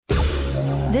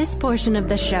This portion of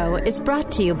the show is brought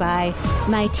to you by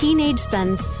my teenage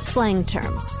son's slang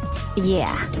terms.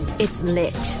 Yeah, it's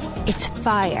lit. It's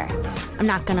fire. I'm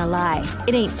not gonna lie.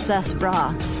 It ain't sus,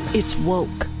 brah. It's woke.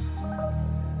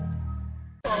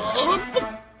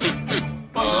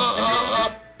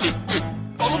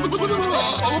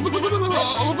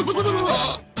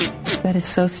 That is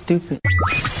so stupid.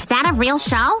 Is that a real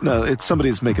show? No, it's somebody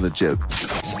who's making a joke.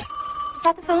 Is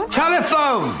that the phone?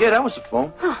 Telephone! Yeah, that was the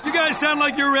phone. You guys sound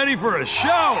like you're ready for a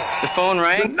show. The phone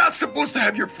rang? You're not supposed to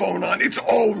have your phone on. It's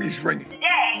always ringing. Today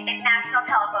is National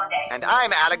Telephone Day. And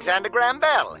I'm Alexander Graham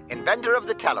Bell, inventor of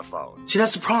the telephone. See,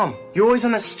 that's the problem. You're always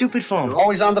on that stupid phone. You're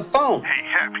always on the phone. Hey,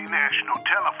 happy National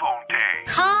Telephone Day.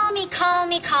 Call me, call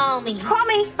me, call me. Call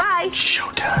me. Bye.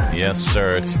 Showtime. Yes,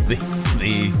 sir. It's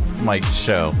the Mike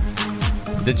Show.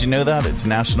 Did you know that? It's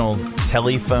National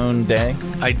Telephone Day.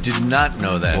 I did not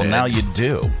know that. Well, Ed. now you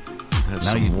do. That's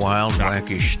now some wild,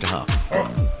 wacky stuff.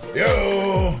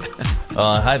 Yo!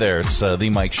 Hi there, it's The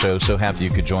Mike Show. So happy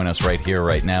you could join us right here,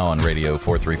 right now on Radio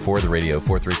 434, the Radio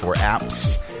 434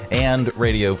 apps, and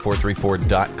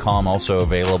Radio434.com, also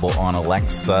available on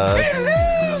Alexa.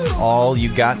 Hello! All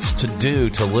you got to do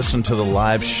to listen to the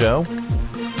live show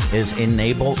is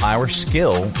enable our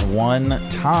skill one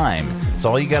time. That's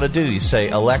all you got to do. You say,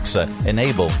 Alexa,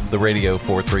 enable the Radio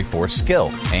 434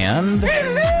 skill, and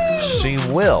she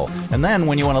will. And then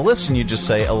when you want to listen, you just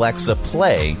say, Alexa,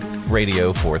 play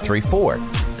Radio 434,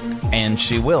 and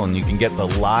she will. And you can get the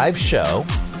live show.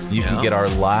 You can get our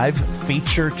live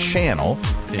feature channel,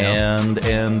 and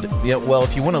yeah. Well,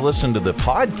 if you want to listen to the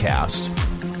podcast,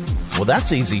 well,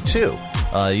 that's easy too.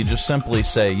 You just simply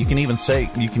say, you can even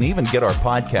get our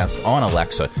podcast on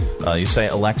Alexa. You say,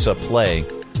 Alexa, play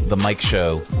the Mike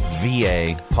Show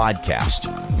VA podcast.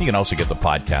 You can also get the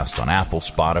podcast on Apple,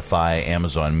 Spotify,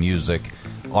 Amazon Music,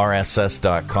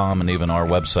 RSS.com, and even our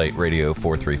website,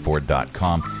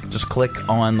 radio434.com. Just click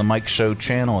on the Mike Show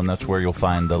channel, and that's where you'll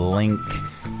find the link.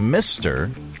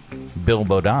 Mr. Bill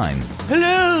Bodine.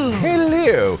 Hello.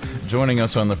 Hello. Joining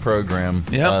us on the program.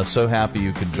 Yep. So happy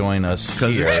you could join us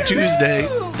because here. It's Tuesday.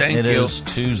 Thank you. It is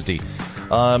Tuesday.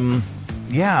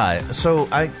 Yeah, so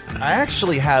I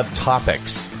actually have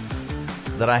topics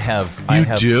that I have.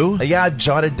 Do? Yeah, I've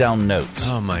jotted down notes.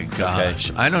 Oh, my gosh.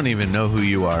 Okay. I don't even know who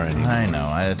you are anymore. I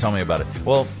know. Tell me about it.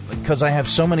 Well, because I have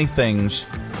so many things.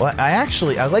 Well, I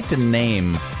like to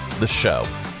name the show,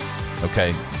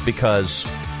 okay? Because,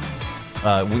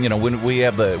 when we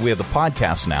have the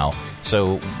podcast now,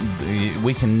 so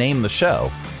we can name the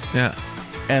show. Yeah.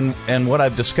 And what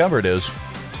I've discovered is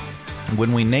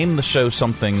when we name the show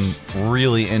something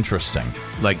really interesting,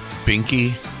 like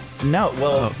Binky. No,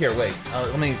 well, here, wait.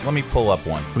 Let me pull up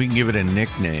one. We can give it a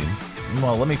nickname.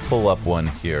 Well, let me pull up one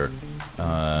here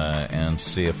and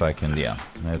see if I can. Yeah,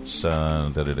 it's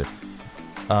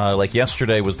like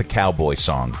yesterday was the cowboy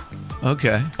song.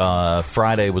 Okay.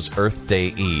 Friday was Earth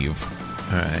Day Eve.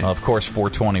 All right. Of course,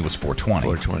 420 was 420.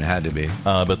 420 had to be.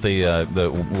 But the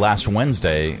last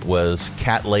Wednesday was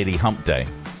Cat Lady Hump Day.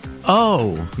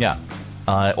 Oh. Yeah.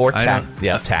 Or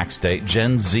tax day.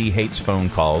 Gen Z hates phone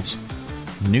calls.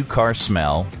 New car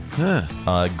smell.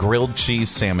 Grilled cheese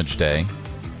sandwich day.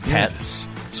 Pets.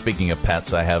 Speaking of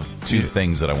pets, I have two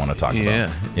things that I want to talk about.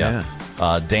 Yeah.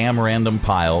 Damn random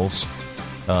piles.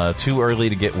 Too early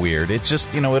to get weird. It's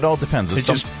just, it all depends. It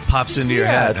just pops into your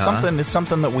head. It's something. It's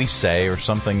something that we say, or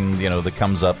something that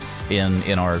comes up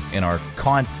in our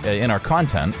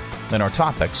content, in our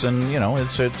topics, and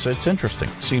it's interesting.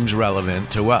 Seems relevant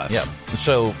to us. Yeah.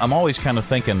 So I'm always kind of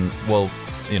thinking, well,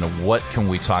 what can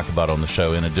we talk about on the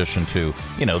show in addition to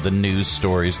the news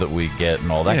stories that we get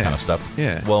and all that kind of stuff.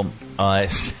 Yeah. Well,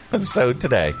 so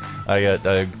today I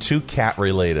got two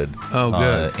cat-related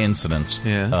incidents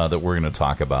that we're going to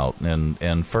talk about.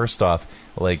 And first off,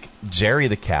 like Jerry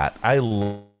the cat, I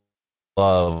love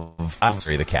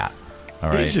Jerry the cat. All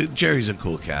right, Jerry's a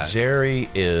cool cat. Jerry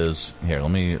is here.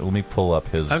 Let me pull up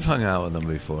his. I've hung out with him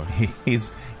before.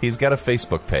 He's got a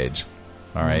Facebook page.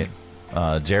 All right,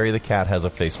 Jerry the cat has a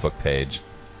Facebook page.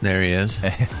 There he is,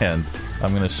 and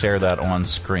I'm going to share that on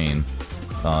screen.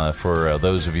 For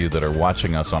those of you that are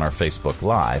watching us on our Facebook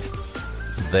Live,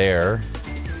 there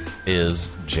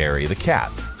is Jerry the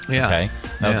cat. Yeah. Okay.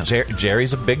 Now,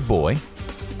 Jerry's a big boy.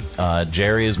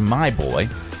 Jerry is my boy.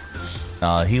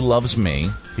 He loves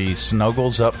me. He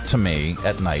snuggles up to me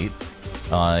at night.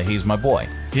 He's my boy.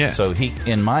 Yeah. So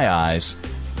in my eyes,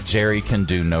 Jerry can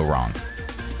do no wrong.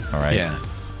 All right. Yeah.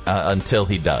 Until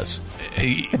he does.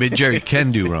 But Jerry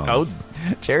can do wrong. Oh,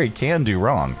 Jerry can do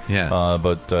wrong. Yeah.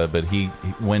 But he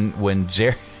when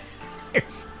Jerry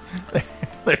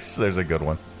there's a good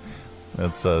one.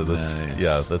 That's Nice.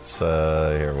 yeah. That's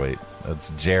here. Wait,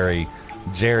 that's Jerry.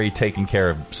 Jerry taking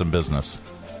care of some business.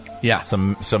 Yeah.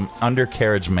 Some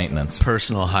undercarriage maintenance.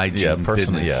 Personal hygiene. Yeah,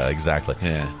 business. Yeah, exactly.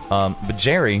 Yeah. But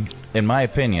Jerry, in my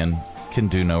opinion, can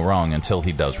do no wrong until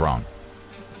he does wrong.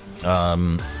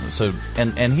 So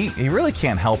and he really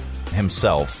can't help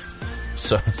himself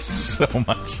so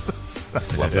much. I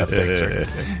love that picture.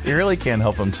 He really can't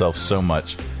help himself so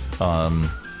much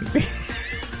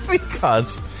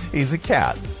because he's a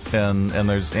cat, and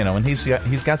there's and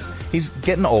he's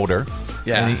getting older.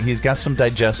 Yeah. And he's got some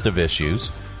digestive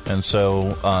issues, and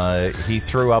so he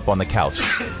threw up on the couch.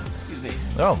 Excuse me.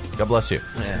 Oh, God bless you.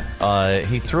 Yeah.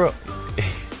 He threw up.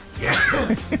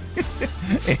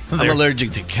 I'm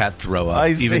allergic to cat throw up.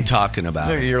 Even talking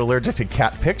about it. You're allergic to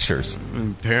cat pictures.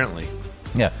 Apparently.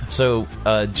 Yeah. So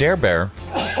Jer Bear.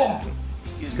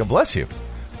 God bless you.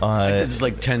 It's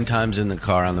like 10 times in the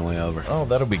car on the way over. Oh,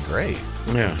 that'll be great.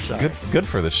 Yeah. Good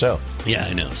for the show. Yeah,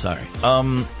 I know. Sorry.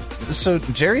 So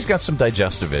Jerry's got some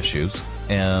digestive issues,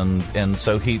 and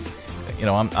so he,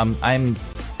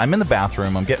 I'm in the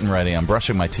bathroom. I'm getting ready. I'm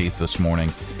brushing my teeth this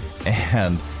morning,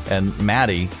 and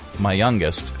Maddie, my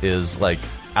youngest, is like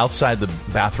outside the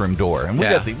bathroom door, and we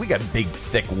got big,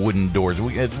 thick wooden doors.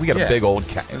 We got a big old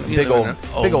big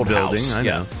old building. house. I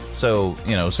know. So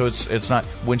so it's not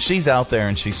when she's out there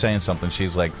and she's saying something,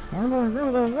 she's like, Yeah,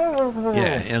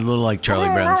 and a little like Charlie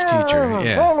Brown's teacher.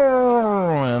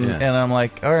 Yeah. And I'm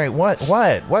like, all right,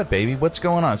 what, baby, what's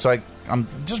going on? So I'm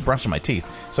just brushing my teeth.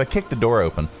 So I kick the door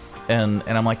open, and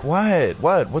I'm like,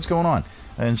 what's going on?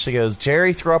 And she goes,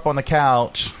 Jerry threw up on the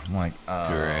couch. I'm like, oh,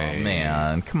 Great.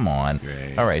 man, come on.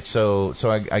 Great. All right, so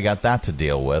I got that to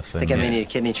deal with. I think I may need a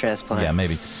kidney transplant. Yeah,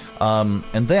 maybe.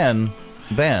 And then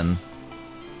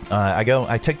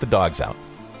I take the dogs out,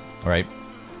 right?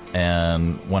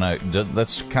 And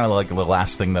that's kind of like the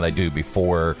last thing that I do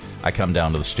before I come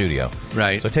down to the studio.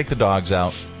 Right. So I take the dogs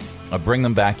out, I bring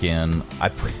them back in, I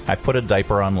put a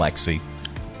diaper on Lexi.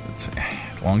 It's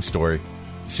a long story.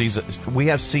 We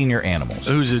have senior animals.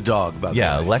 Who's the dog? By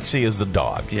Yeah, the way? Lexi is the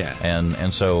dog. Yeah.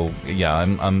 And so we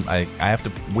have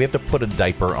to put a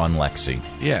diaper on Lexi.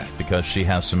 Yeah. Because she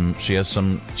has some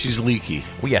She's leaky.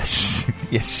 Well, yes,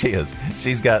 she is.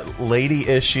 She's got lady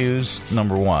issues,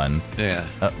 number one. Yeah.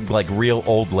 Like real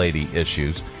old lady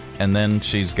issues. And then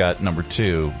she's got number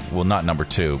two. Well, not number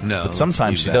two. No. But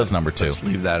sometimes she does number two. Let's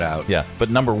leave that out. Yeah. But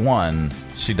number one,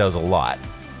 she does a lot.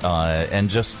 And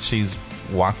just she's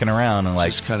walking around and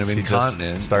like she's kind of she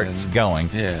incontinent. Just starts going.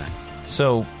 Yeah.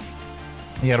 So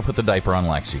you got to put the diaper on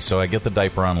Lexi. So I get the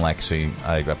diaper on Lexi.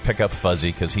 I pick up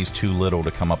Fuzzy because he's too little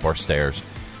to come up our stairs,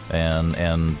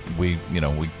 and we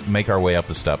make our way up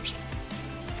the steps,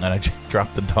 and I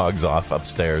drop the dogs off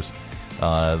upstairs.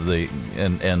 The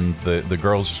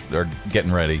girls are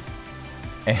getting ready,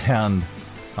 and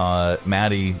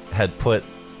Maddie had put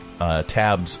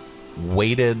Tab's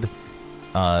weighted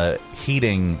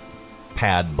heating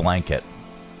pad blanket.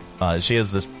 She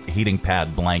has this heating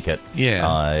pad blanket.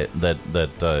 Yeah.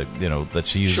 That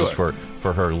she uses for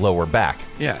her lower back.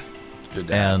 Yeah.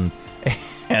 Good. And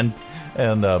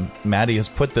Maddie has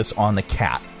put this on the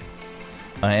cat,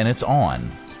 and it's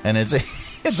on, and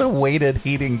it's a weighted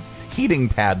heating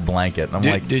pad blanket. And I'm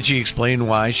like, did she explain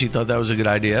why she thought that was a good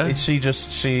idea?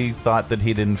 She thought that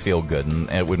he didn't feel good, and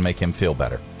it would make him feel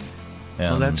better.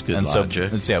 Well, that's good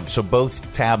logic. So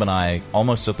both Tab and I,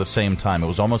 almost at the same time, it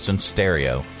was almost in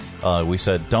stereo, we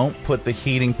said, don't put the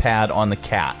heating pad on the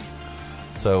cat.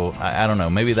 So, I don't know,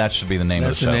 maybe that should be the name of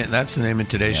the show. That's the name of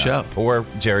today's show. Or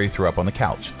Jerry threw up on the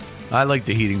couch. I like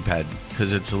the heating pad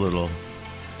because it's a little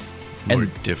more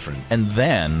different. And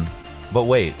then, but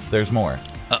wait, there's more.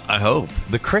 I hope.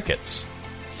 The crickets.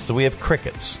 So we have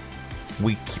crickets.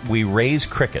 We raise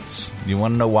crickets. You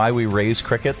want to know why we raise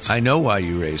crickets? I know why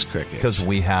you raise crickets. Because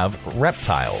we have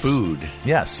reptiles. Food.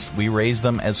 Yes, we raise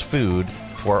them as food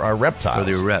for our reptiles.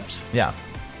 For the reps. Yeah,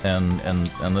 and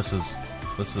this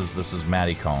is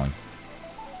Maddie calling.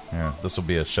 Here, this will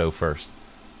be a show first.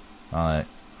 Hi,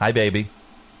 baby.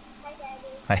 Hi,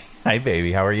 Daddy. Hi,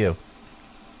 baby. How are you?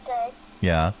 Good.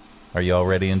 Yeah. Are you all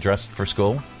ready and dressed for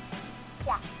school?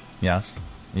 Yeah.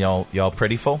 Yeah. Y'all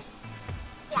pretty full?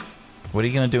 Yeah. What are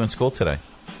you going to do in school today?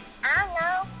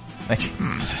 I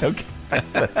don't know. Okay.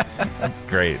 That's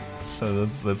great.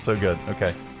 That's so good.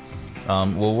 Okay.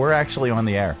 Well, we're actually on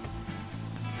the air.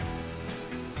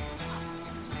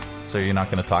 So you're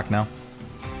not going to talk now?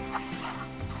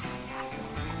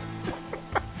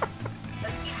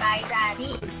 Bye,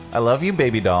 Daddy. I love you,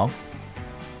 baby doll.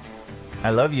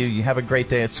 I love you. You have a great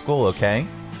day at school, okay?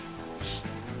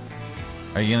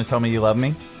 Are you going to tell me you love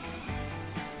me?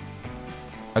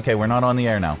 Okay, we're not on the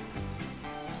air now.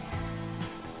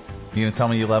 You gonna tell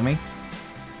me you love me?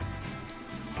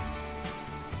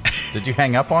 Did you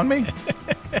hang up on me?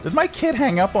 Did my kid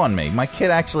hang up on me? My kid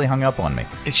actually hung up on me.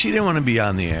 She didn't want to be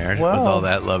on the air with all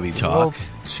that lovey talk. Well,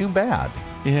 too bad.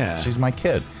 Yeah. She's my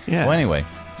kid. Yeah. Well, anyway,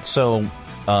 so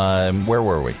where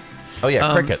were we? Oh,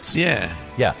 yeah, crickets. Yeah.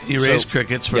 Yeah. You raise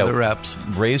crickets for the reps.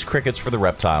 Raise crickets for the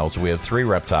reptiles. We have 3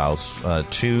 reptiles,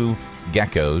 2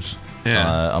 geckos,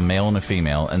 a male and a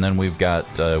female, and then we've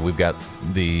got the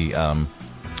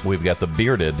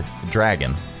bearded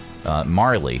dragon,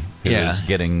 Marley, who is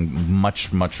getting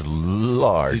much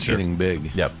larger. He's getting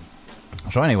big. Yep.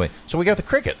 So anyway, we got the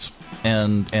crickets,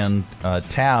 and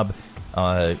Tab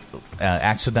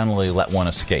accidentally let one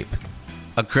escape.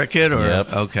 A cricket, or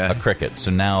okay, a cricket.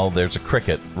 So now there's a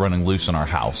cricket running loose in our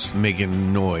house,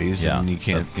 making noise, and you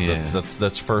can't.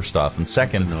 That's first off, and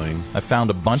second, annoying. I found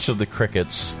a bunch of the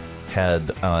crickets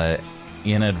had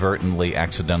inadvertently,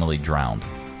 accidentally drowned.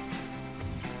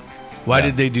 Why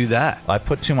did they do that? I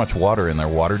put too much water in their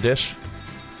water dish,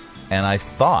 and I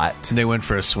thought they went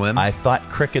for a swim. I thought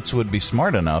crickets would be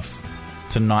smart enough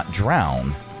to not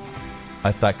drown.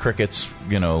 I thought crickets,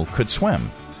 could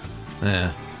swim.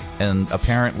 Yeah. And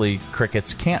apparently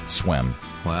crickets can't swim.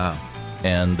 Wow.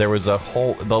 And there was the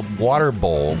water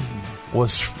bowl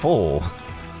was full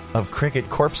of cricket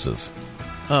corpses.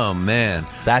 Oh, man.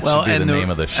 That should be the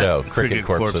name of the show, Cricket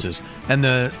Corpses. And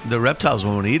the reptiles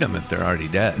won't eat them if they're already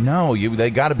dead. No, they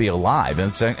got to be alive.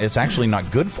 And it's actually not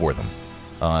good for them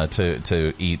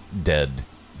to eat dead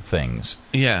things.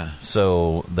 Yeah.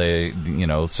 So I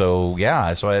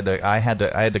had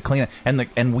to clean it,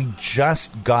 and we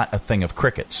just got a thing of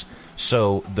crickets.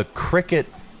 So the cricket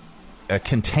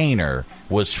container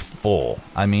was full.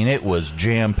 I mean, it was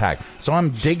jam packed. So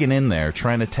I'm digging in there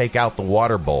trying to take out the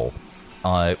water bowl,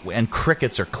 and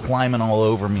crickets are climbing all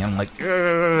over me. I'm like,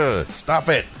 stop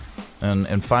it!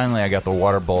 And finally, I got the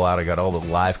water bowl out. I got all the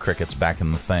live crickets back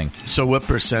in the thing. So what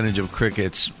percentage of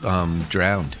crickets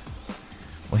drowned?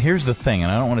 Well, here's the thing,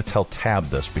 and I don't want to tell Tab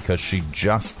this because she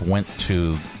just went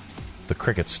to the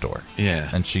cricket store. Yeah.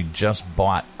 And she just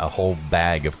bought a whole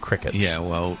bag of crickets. Yeah,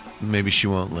 well, maybe she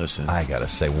won't listen. I got to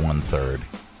say 1/3.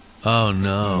 Oh,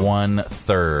 no.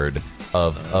 1/3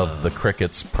 of the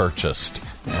crickets purchased.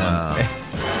 Wow.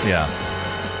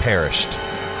 Perished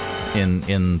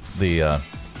in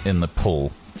the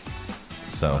pool.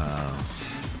 So,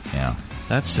 yeah.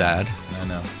 That's sad. I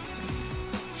know.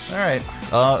 All right.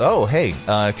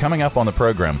 Coming up on the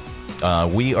program,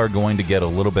 we are going to get a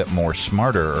little bit more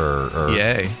smarter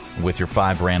Yay. With your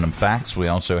 5 random facts. We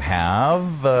also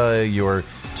have your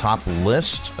top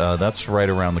list. That's right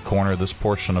around the corner. This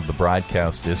portion of the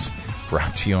broadcast is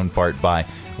brought to you in part by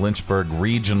Lynchburg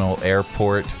Regional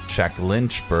Airport. Check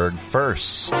Lynchburg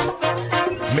first.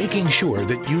 Making sure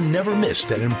that you never miss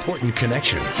that important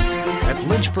connection. At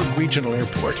Lynchburg Regional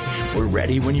Airport, we're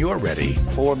ready when you're ready.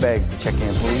 4 bags to check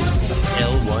in, please.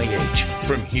 LYH.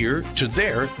 From here to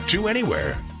there to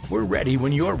anywhere. We're ready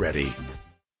when you're ready.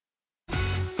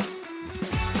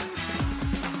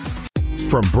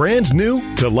 From brand new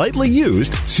to lightly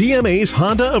used, CMA's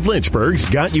Honda of Lynchburg's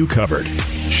got you covered.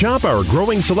 Shop our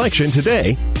growing selection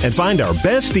today and find our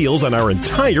best deals on our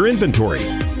entire inventory.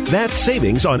 That's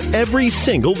savings on every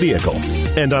single vehicle.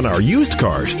 And on our used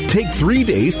cars, take 3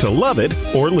 days to love it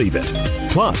or leave it.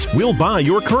 Plus, we'll buy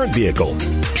your current vehicle.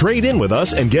 Trade in with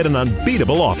us and get an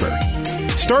unbeatable offer.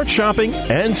 Start shopping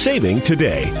and saving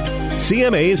today.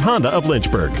 CMA's Honda of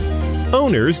Lynchburg.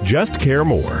 Owners just care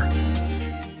more.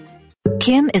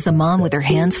 Kim is a mom with her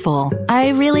hands full. I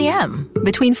really am.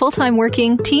 Between full-time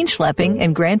working, teen schlepping,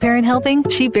 and grandparent helping,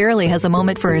 she barely has a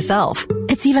moment for herself.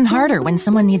 It's even harder when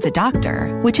someone needs a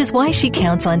doctor, which is why she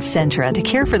counts on Centra to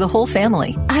care for the whole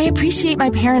family. I appreciate my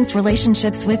parents'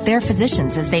 relationships with their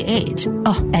physicians as they age.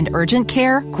 Oh, and urgent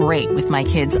care? Great with my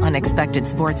kids' unexpected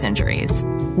sports injuries.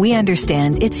 We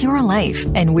understand it's your life,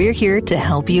 and we're here to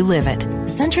help you live it.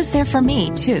 Centra's there for me,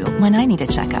 too, when I need a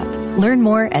checkup. Learn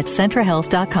more at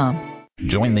CentraHealth.com.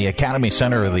 Join the Academy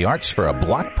Center of the Arts for a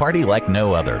block party like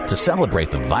no other to celebrate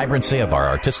the vibrancy of our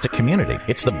artistic community.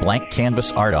 It's the Blank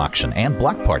Canvas Art Auction and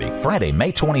Block Party, Friday,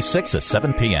 May 26th at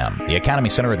 7 p.m. The Academy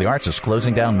Center of the Arts is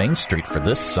closing down Main Street for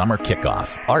this summer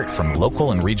kickoff. Art from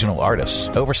local and regional artists.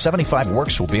 Over 75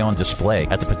 works will be on display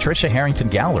at the Patricia Harrington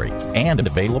Gallery and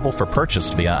available for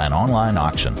purchase via an online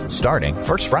auction starting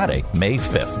first Friday, May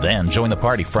 5th. Then join the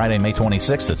party Friday, May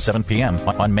 26th at 7 p.m.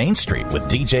 on Main Street with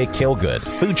DJ Killgood,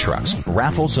 food trucks,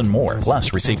 raffles, and more.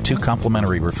 Plus, receive 2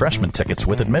 complimentary refreshment tickets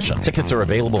with admission. Tickets are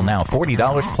available now,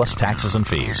 $40 plus taxes and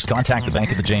fees. Contact the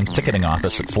Bank of the James ticketing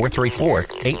office at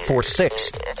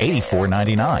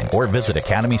 434-846-8499 or visit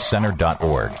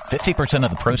academycenter.org. 50% of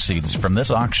the proceeds from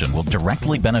this auction will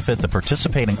directly benefit the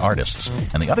participating artists,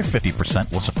 and the other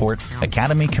 50% will support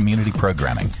Academy community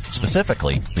programming,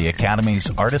 specifically the Academy's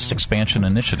Artist Expansion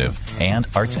Initiative and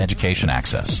Arts Education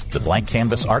Access, the Blank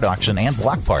Canvas Art Auction, and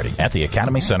Block Party at the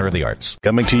Academy Center of the Arts.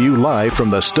 Coming to you live from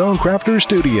the Stonecrafter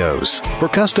Studios. For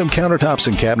custom countertops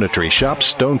and cabinetry, shop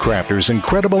Stonecrafter's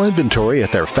incredible inventory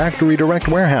at their Factory Direct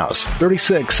Warehouse,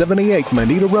 3678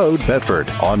 Manita Road, Bedford.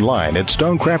 Online at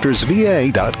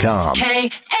stonecraftersva.com.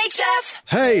 KHF!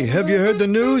 Hey, have you heard the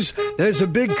news? There's a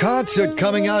big concert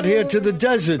coming out here to the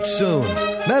desert soon.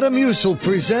 Metamucil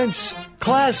presents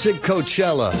Classic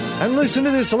Coachella. And listen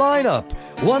to this lineup.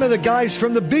 One of the guys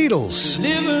from the Beatles.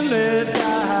 Live and let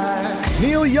die.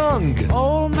 Neil Young.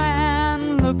 Old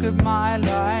man, look at my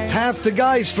life. Half the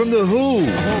guys from the Who.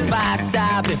 Hope I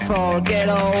die before I get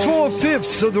old.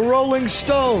 4/5 of the Rolling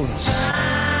Stones.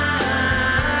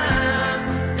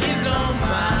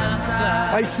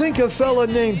 I think a fella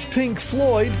named Pink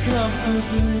Floyd.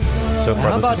 So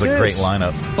far, this is a great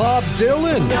lineup. Bob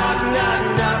Dylan.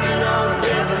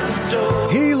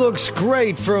 He looks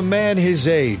great for a man his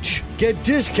age. Get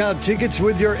discount tickets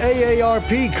with your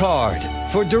AARP card.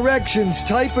 For directions,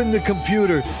 type in the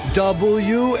computer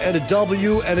W and a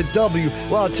W and a W.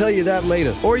 Well, I'll tell you that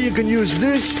later. Or you can use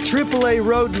this AAA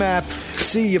road map.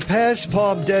 See, you pass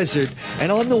Palm Desert,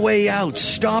 and on the way out,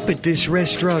 stop at this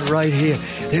restaurant right here.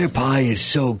 Their pie is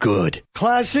so good.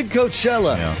 Classic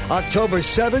Coachella, October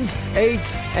 7th,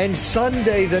 8th, and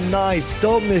Sunday the 9th.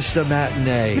 Don't miss the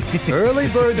matinee. Early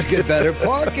birds get better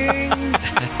parking.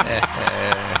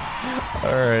 All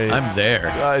right. I'm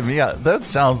there. Yeah, that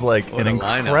sounds like an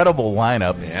incredible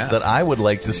lineup that I would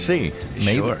like to see.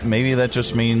 Maybe that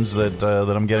just means that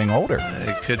I'm getting older.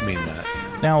 It could mean that.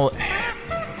 Now,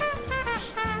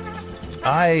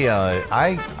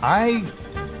 I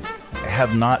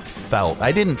have not felt.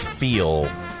 I didn't feel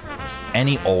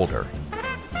any older.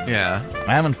 Yeah.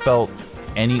 I haven't felt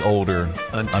any older.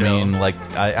 Until? I mean, like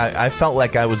I felt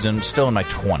like I was still in my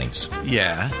 20s.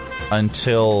 Yeah.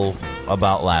 Until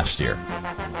about last year.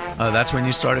 That's when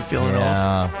you started feeling old?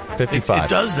 Yeah, 55. It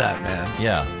does that, man.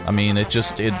 Yeah. I mean, it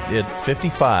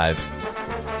 55,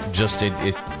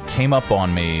 it came up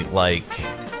on me like,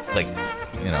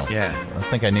 you know. Yeah. I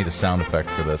think I need a sound effect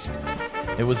for this.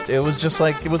 It was just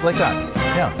like, it was like that.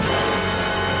 Yeah.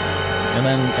 And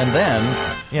then,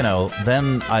 you know,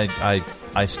 then I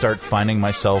start finding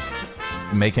myself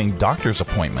making doctor's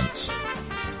appointments.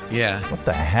 Yeah. What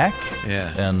the heck?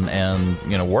 Yeah. And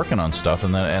you know, working on stuff,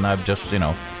 and I've just, you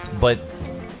know, but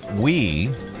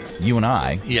you and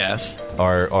I, yes,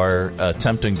 are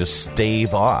attempting to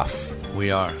stave off.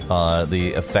 We are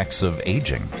the effects of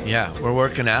aging. Yeah, we're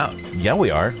working out. Yeah, we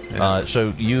are. Yeah.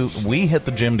 So we hit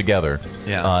the gym together.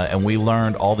 Yeah. And we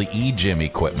learned all the e-gym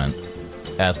equipment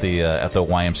at the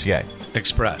YMCA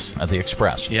Express. At the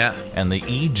Express. Yeah. And the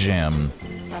e-gym.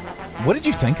 What did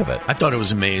you think of it? I thought it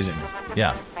was amazing.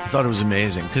 Yeah. I thought it was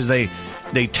amazing because they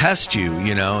test you,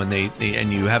 you know, and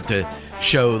and you have to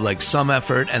show like some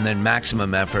effort and then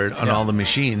maximum effort on all the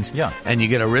machines. Yeah. And you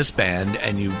get a wristband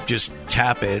and you just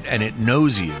tap it and it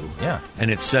knows you. Yeah. And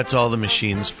it sets all the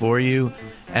machines for you,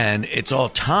 and it's all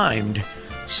timed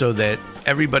so that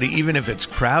everybody, even if it's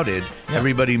crowded,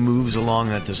 everybody moves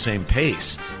along at the same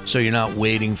pace. So you're not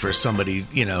waiting for somebody,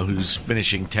 you know, who's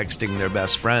finishing texting their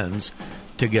best friends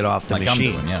to get off the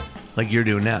machine. I'm doing, like you're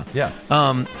doing now. Yeah.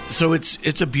 So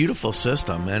it's a beautiful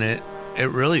system, and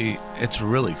it's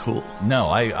really cool. No,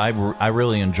 I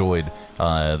really enjoyed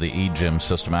the e-gym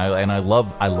system, and I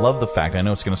love the fact. I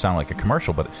know it's going to sound like a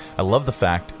commercial, but I love the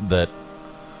fact that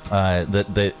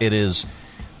that it is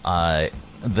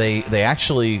they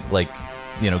actually, like,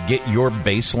 you know, get your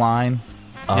baseline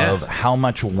of how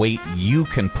much weight you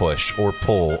can push or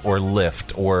pull or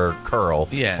lift or curl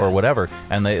or whatever,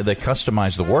 and they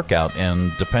customize the workout,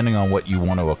 and depending on what you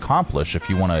want to accomplish, if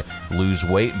you want to lose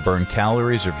weight, burn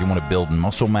calories, or if you want to build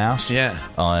muscle mass,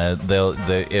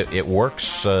 it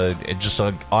works just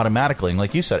automatically. And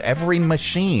like you said, every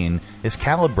machine is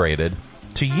calibrated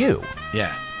to you.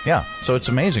 Yeah. So it's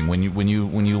amazing when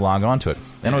you log on to it.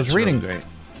 And I was reading. Really great.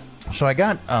 So I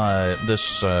got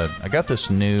this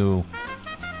new.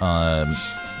 A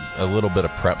little bit of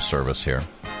prep service here,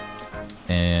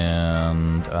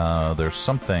 and there's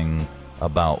something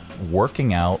about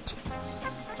working out.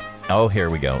 Oh, here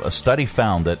we go. A study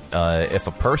found that if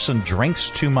a person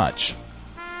drinks too much,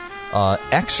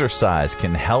 Exercise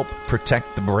can help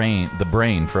protect the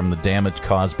brain from the damage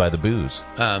caused by the booze.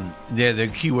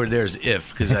 The key word there is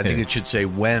if, because I think it should say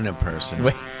when a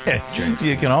person drinks.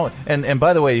 You can always, and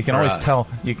by the way, you can always tell.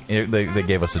 They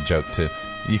gave us a joke too.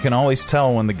 You can always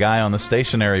tell when the guy on the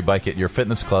stationary bike at your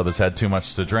fitness club has had too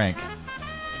much to drink.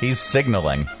 He's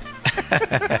signaling.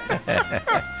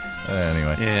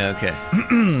 Anyway. Yeah. Okay.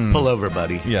 Pull over,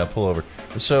 buddy. Yeah, pull over.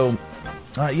 So.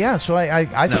 So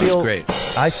I feel great.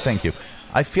 Thank you.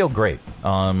 I feel great.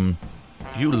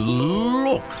 You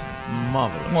look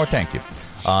marvelous. More, thank you.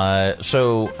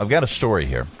 So I've got a story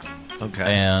here. Okay.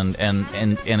 And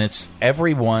it's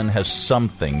everyone has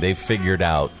something they've figured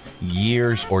out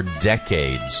years or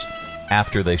decades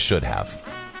after they should have.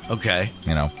 Okay.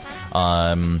 You know,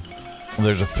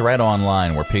 there's a thread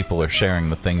online where people are sharing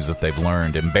the things that they've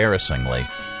learned embarrassingly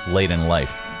late in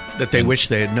life. That they wish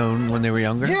they had known when they were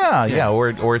younger? Yeah.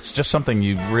 Or it's just something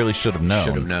you really should have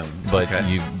known.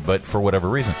 But for whatever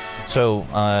reason. So,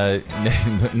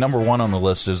 number one on the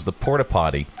list is the porta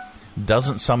potty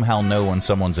doesn't somehow know when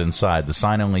someone's inside. The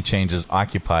sign only changes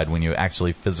occupied when you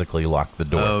actually physically lock the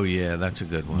door. Oh, yeah, that's a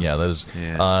good one. Yeah,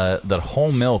 that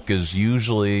whole milk is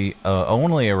usually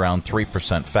only around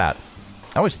 3% fat.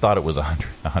 I always thought it was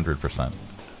 100%.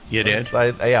 You did?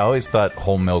 I always thought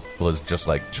whole milk was just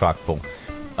like chock full.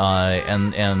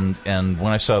 And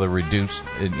when I saw the reduced,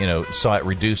 saw it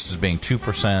reduced as being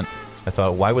 2%, I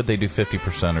thought, why would they do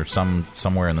 50% or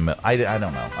somewhere in the middle? I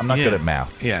don't know. I'm not good at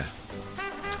math. Yeah.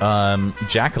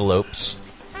 Jackalopes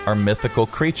are mythical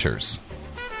creatures.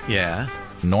 Yeah.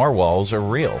 Narwhals are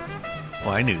real.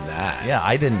 Well, I knew that. Yeah,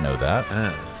 I didn't know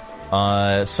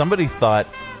that. Somebody thought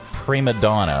prima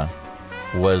donna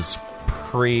was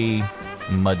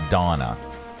pre-Madonna.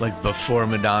 Like before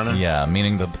Madonna? Yeah,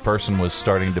 meaning that the person was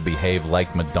starting to behave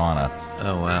like Madonna.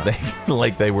 Oh, wow.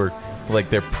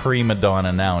 They're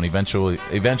pre-Madonna now, and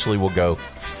eventually we'll go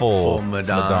full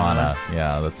Madonna.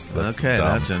 Yeah, that's okay.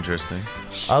 dumb. That's interesting.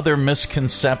 Other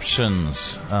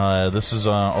misconceptions. This is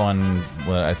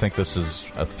I think this is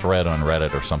a thread on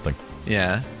Reddit or something.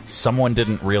 Yeah. Someone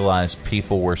didn't realize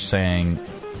people were saying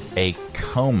a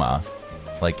coma,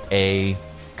 like a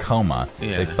coma.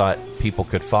 Yeah. They thought people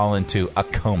could fall into a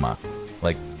coma,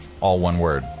 like all one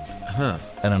word. Huh.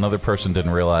 And another person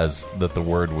didn't realize that the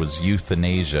word was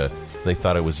euthanasia. They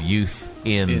thought it was youth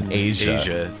in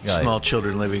Asia. Small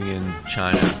children living in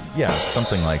China. Yeah,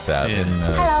 something like that. Yeah.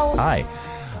 Hello. Hi.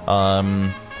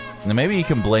 Now maybe you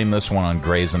can blame this one on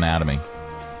Grey's Anatomy.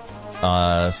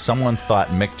 Someone thought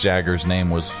Mick Jagger's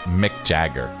name was Mick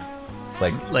Jagger.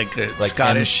 Like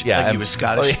Scottish? Like he was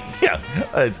Scottish?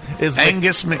 Is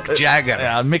Angus Mick Jagger.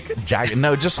 Mick Jagger.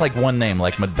 No, just like one name,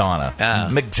 like Madonna.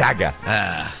 Mick Jagger.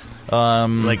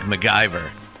 Like MacGyver.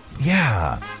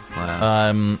 Yeah.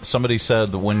 Wow. Somebody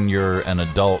said that when you're an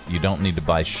adult, you don't need to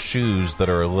buy shoes that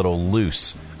are a little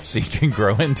loose so you can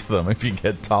grow into them if you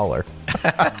get taller.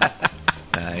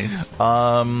 Nice.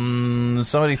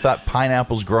 Somebody thought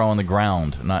pineapples grow on the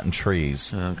ground, not in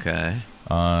trees. Okay.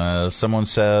 Someone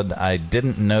said, I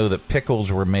didn't know that pickles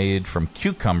were made from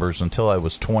cucumbers until I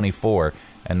was 24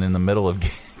 and in the middle of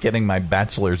getting my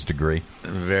bachelor's degree.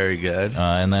 Very good.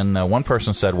 And then one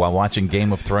person said, while watching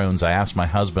Game of Thrones, I asked my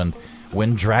husband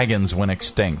when dragons went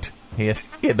extinct. He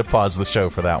had to pause the show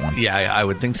for that one. Yeah, I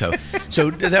would think so. So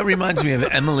that reminds me of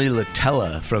Emily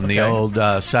Litella from the old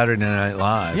Saturday Night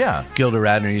Live. Yeah. Gilda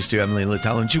Radner used to Emily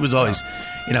Litella, and she was always,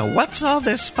 what's all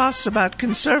this fuss about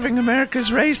conserving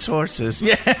America's racehorses?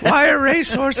 Yeah. Why are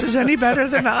racehorses any better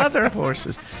than other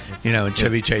horses? And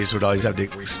Chevy Chase would always have to,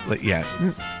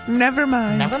 never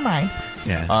mind. Never mind.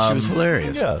 Yeah, she was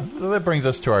hilarious. Yeah, so that brings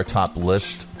us to our top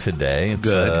list today. It's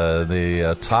Good.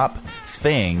 The top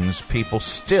things people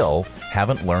still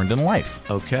haven't learned in life.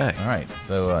 Okay. All right.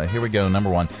 So here we go.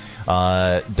 Number one.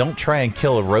 Don't try and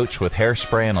kill a roach with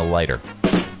hairspray and a lighter.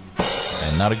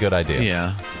 And not a good idea.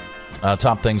 Yeah.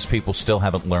 Top things people still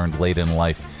haven't learned late in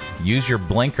life. Use your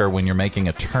blinker when you're making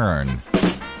a turn.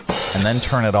 And then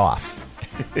turn it off.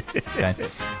 Okay.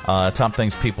 Top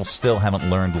things people still haven't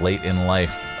learned late in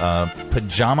life.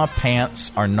 Pajama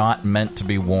pants are not meant to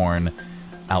be worn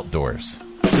outdoors.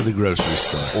 To the grocery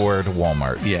store. Or to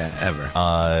Walmart. Yeah,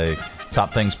 ever.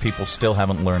 Top things people still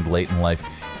haven't learned late in life.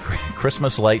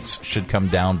 Christmas lights should come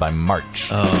down by March.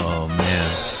 Oh,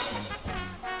 man.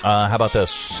 How about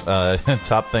this?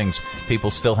 Top things people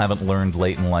still haven't learned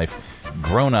late in life.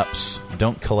 Grown-ups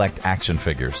don't collect action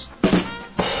figures.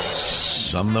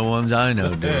 Some of the ones I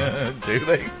know do. Do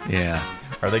they? Yeah.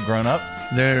 Are they grown up?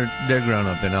 They're grown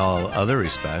up in all other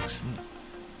respects.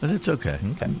 But it's okay.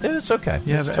 Okay. It's okay.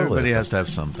 Yeah, it's everybody totally has to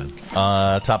have something.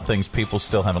 Top things people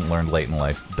still haven't learned late in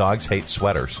life. Dogs hate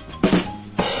sweaters.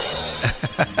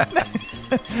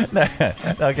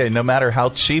 Okay, no matter how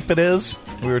cheap it is,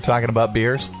 we were talking about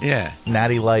beers. Yeah.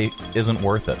 Natty Light isn't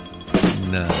worth it.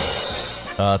 No.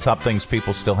 Top things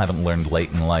people still haven't learned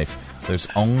late in life. There's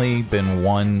only been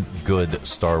one good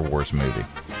Star Wars movie.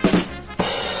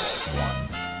 One.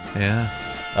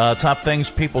 Yeah. Top things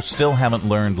people still haven't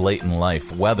learned late in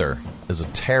life. Weather is a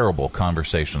terrible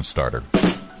conversation starter.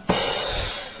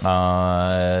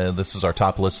 This is our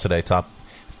top list today. Top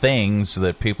things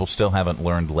that people still haven't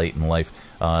learned late in life.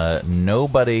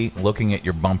 Nobody looking at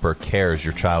your bumper cares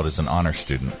your child is an honor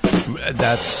student.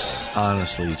 That's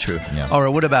honestly true. Yeah. Or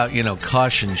what about,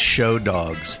 caution show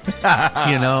dogs?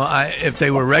 If they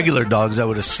were regular dogs, I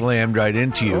would have slammed right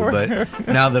into you. But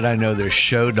now that I know they're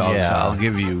show dogs, I'll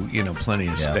give you, plenty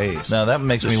of space. No, that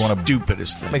makes me want to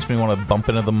stupidest thing. Makes me want to bump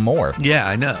into them more. Yeah,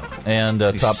 I know. And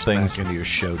top things into your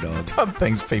show dog. Top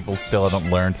things people still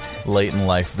haven't learned late in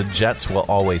life. The Jets will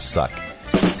always suck.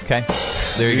 Okay,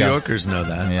 there you go. New Yorkers know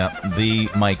that. Yeah, the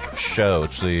Mike Show.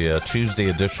 It's the Tuesday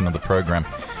edition of the program.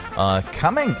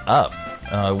 Coming up,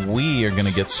 we are going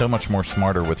to get so much more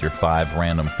smarter with your 5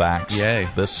 random facts. Yay.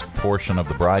 This portion of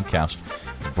the broadcast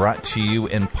brought to you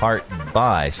in part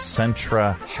by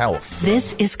Centra Health.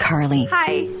 This is Carly.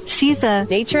 Hi. She's a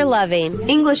nature-loving,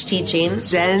 English teaching,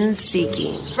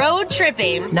 Zen-seeking,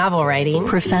 road-tripping, novel-writing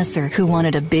professor who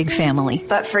wanted a big family.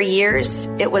 But for years,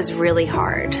 it was really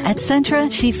hard. At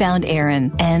Centra, she found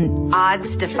Aaron and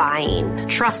odds-defying,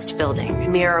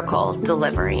 trust-building,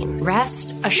 miracle-delivering,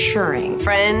 rest-assuring,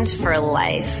 friend for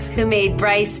life, who made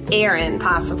Bryce Aaron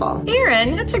possible.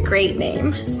 Aaron? That's a great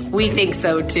name. We think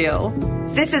so, too.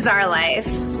 This is our life,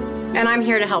 and I'm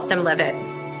here to help them live it.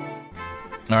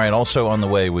 All right, also on the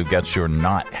way, we've got your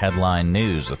not headline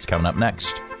news that's coming up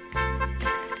next.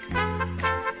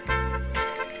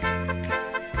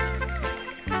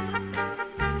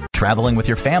 Traveling with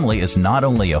your family is not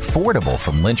only affordable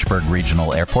from Lynchburg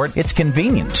Regional Airport, it's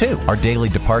convenient, too. Our daily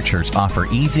departures offer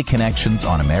easy connections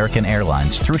on American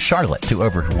Airlines through Charlotte to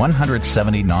over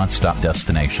 170 nonstop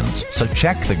destinations. So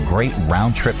check the great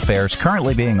round-trip fares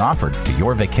currently being offered to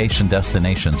your vacation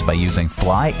destinations by using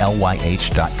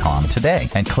flylyh.com today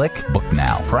and click Book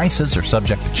Now. Prices are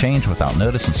subject to change without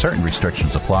notice and certain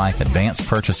restrictions apply. Advanced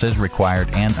purchase is required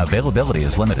and availability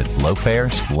is limited. Low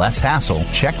fares, less hassle.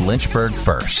 Check Lynchburg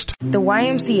first. The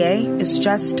YMCA is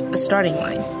just a starting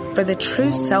line, for the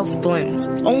true self blooms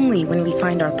only when we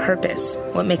find our purpose,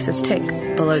 what makes us tick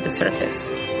below the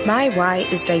surface. My why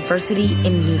is diversity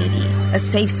and unity, a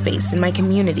safe space in my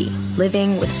community,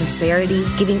 living with sincerity,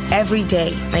 giving every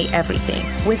day my everything.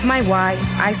 With my why,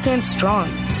 I stand strong,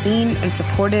 seen and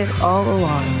supported all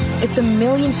along. It's a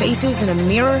million faces in a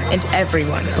mirror and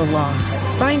everyone belongs.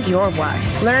 Find your why.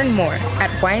 Learn more at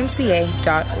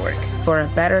ymca.org for a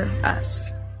better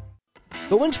us.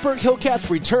 The Lynchburg Hillcats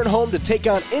return home to take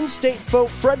on in-state foe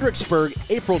Fredericksburg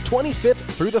April 25th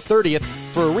through the 30th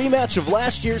for a rematch of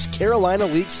last year's Carolina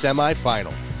League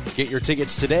semifinal. Get your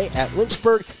tickets today at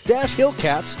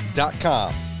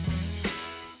lynchburg-hillcats.com.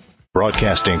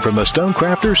 Broadcasting from the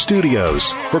Stonecrafters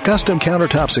Studios. For custom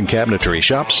countertops and cabinetry,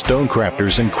 shop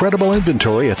Stonecrafters' incredible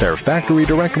inventory at their Factory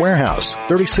Direct Warehouse,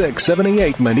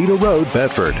 3678 Manita Road,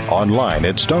 Bedford. Online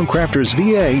at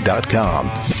stonecraftersva.com.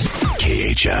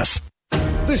 KHF.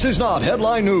 This is not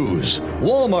headline news.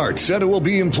 Walmart said it will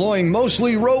be employing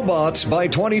mostly robots by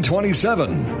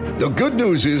 2027. The good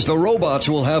news is the robots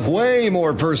will have way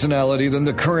more personality than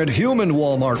the current human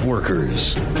Walmart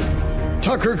workers.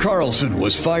 Tucker Carlson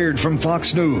was fired from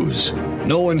Fox News.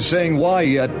 No one's saying why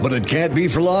yet, but it can't be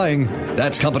for lying.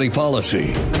 That's company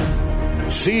policy.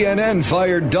 CNN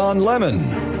fired Don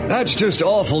Lemon. That's just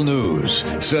awful news,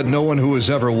 said no one who has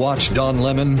ever watched Don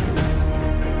Lemon.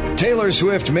 Taylor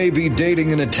Swift may be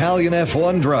dating an Italian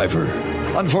F1 driver.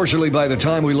 Unfortunately, by the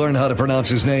time we learn how to pronounce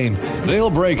his name, they'll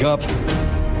break up.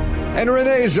 And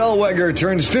Renee Zellweger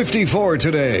turns 54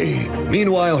 today.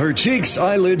 Meanwhile, her cheeks,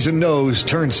 eyelids, and nose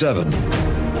turn 7.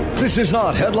 This is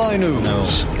not headline news. No,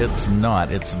 it's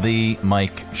not. It's the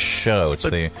Mike Show. It's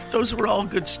those were all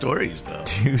good stories, though.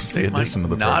 Tuesday edition of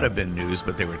the not program. have been news,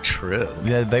 but they were true.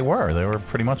 Yeah, they were. They were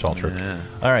pretty much all true. Yeah.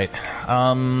 All right.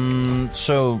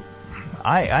 So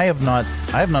I have not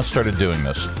started doing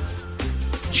this.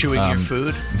 Chewing your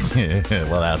food?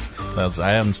 Well, that's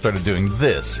I haven't started doing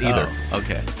this either. Oh,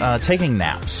 okay. Taking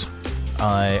naps.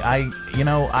 I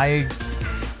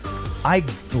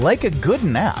like a good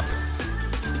nap,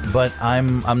 but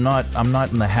I'm not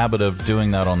in the habit of doing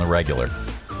that on the regular.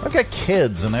 I've got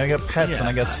kids and I got pets and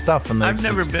I got stuff, and I've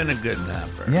never been a good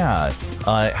napper. Yeah.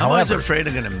 I'm always afraid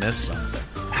I'm going to miss something.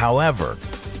 However,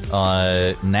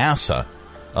 NASA.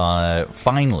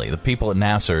 Finally, the people at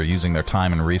NASA are using their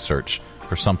time and research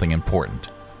for something important.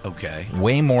 Okay.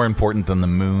 Way more important than the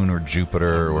moon or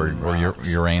Jupiter or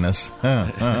Uranus.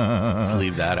 Let's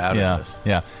leave that out of this.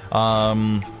 Yeah.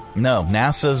 No,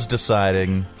 NASA's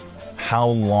deciding how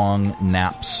long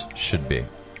naps should be.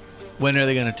 When are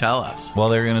they going to tell us? Well,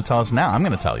 they're going to tell us now. I'm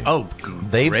going to tell you. Oh,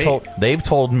 They've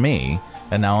told me,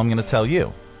 and now I'm going to tell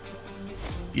you.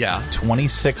 Yeah.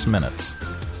 26 minutes.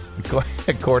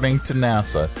 According to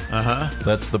NASA.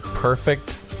 That's the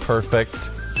perfect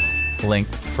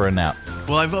length for a nap.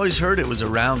 Well, I've always heard it was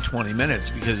around 20 minutes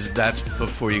because that's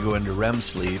before you go into REM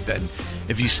sleep. And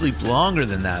if you sleep longer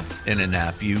than that in a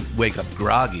nap, you wake up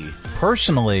groggy.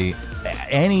 Personally,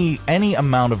 any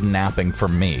amount of napping for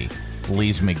me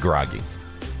leaves me groggy.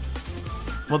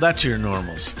 Well, that's your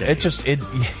normal state.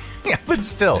 Yeah, but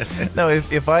still, no.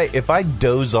 If I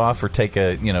doze off or take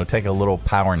a little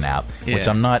power nap, which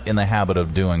I'm not in the habit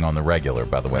of doing on the regular,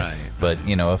 by the way. Right. But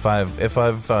if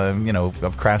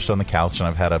I've crashed on the couch and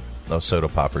I've had a soda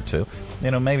pop or two,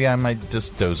 maybe I might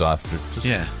just doze off,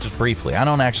 just briefly. I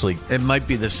don't actually. It might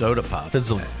be the soda pop.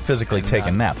 Physically take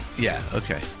a nap. Yeah.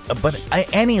 Okay. But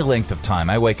any length of time,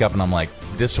 I wake up and I'm like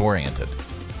disoriented.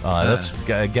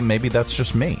 Maybe that's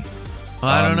just me.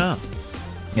 Well, I don't know.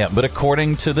 Yeah, but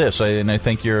according to this, and I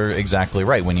think you're exactly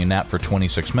right, when you nap for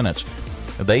 26 minutes,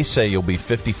 they say you'll be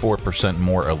 54%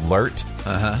 more alert,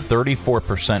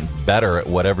 34% better at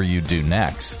whatever you do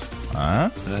next.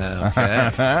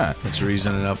 Okay. That's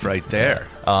reason enough right there.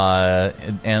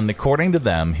 And according to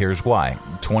them, here's why.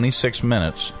 26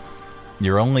 minutes,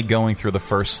 you're only going through the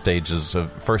first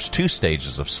two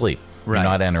stages of sleep. Right. You're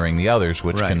not entering the others,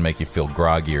 which can make you feel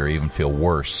groggy or even feel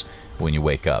worse when you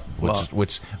wake up,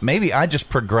 which maybe I just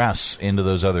progress into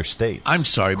those other states. I'm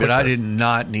sorry, quicker. But I did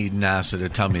not need NASA to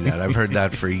tell me that. I've heard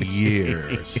that for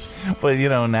years. But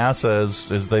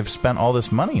NASA is they've spent all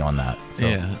this money on that.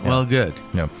 So, well, good.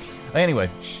 Yeah.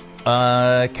 Anyway,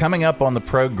 coming up on the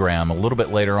program a little bit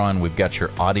later on, we've got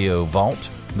your audio vault.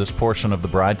 This portion of the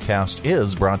broadcast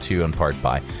is brought to you in part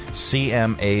by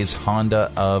CMA's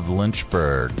Honda of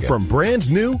Lynchburg. From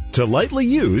brand new to lightly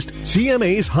used,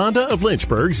 CMA's Honda of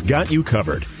Lynchburg's got you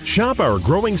covered. Shop our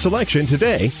growing selection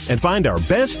today and find our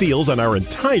best deals on our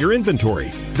entire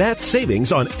inventory. That's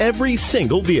savings on every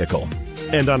single vehicle.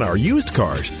 And on our used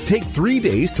cars, take 3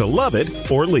 days to love it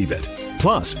or leave it.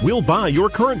 Plus, we'll buy your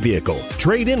current vehicle,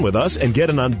 trade in with us, and get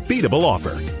an unbeatable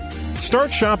offer.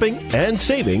 Start shopping and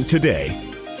saving today.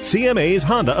 CMA's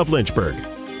Honda of Lynchburg.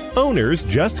 Owners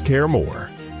just care more.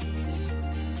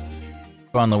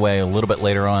 On the way a little bit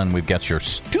later on, we've got your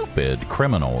stupid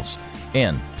criminals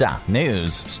in the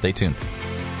news. Stay tuned.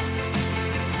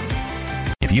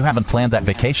 If you haven't planned that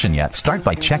vacation yet, start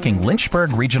by checking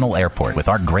Lynchburg Regional Airport. With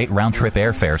our great round-trip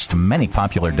airfares to many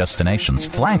popular destinations,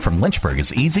 flying from Lynchburg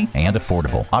is easy and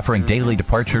affordable, offering daily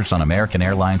departures on American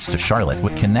Airlines to Charlotte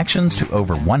with connections to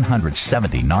over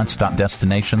 170 nonstop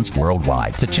destinations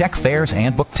worldwide. To check fares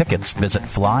and book tickets, visit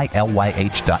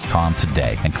flylyh.com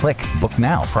today and click Book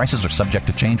Now. Prices are subject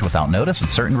to change without notice and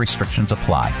certain restrictions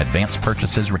apply. Advanced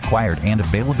purchases required and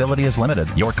availability is limited.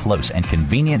 Your close and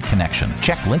convenient connection.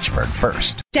 Check Lynchburg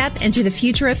first. Step into the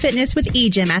future of fitness with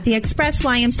eGym at the Express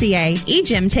YMCA.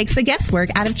 eGym takes the guesswork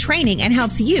out of training and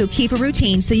helps you keep a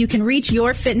routine so you can reach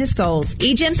your fitness goals.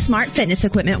 eGym smart fitness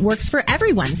equipment works for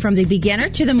everyone, from the beginner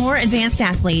to the more advanced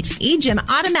athlete. eGym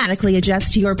automatically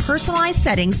adjusts to your personalized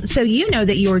settings so you know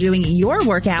that you're doing your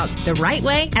workout the right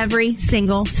way every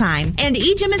single time. And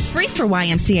eGym is free for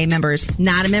YMCA members.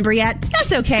 Not a member yet?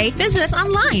 That's okay. Visit us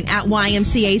online at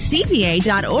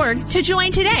ymcacva.org to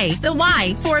join today. The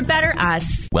Y for a better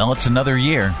us. Well, it's another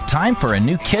year. Time for a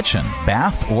new kitchen,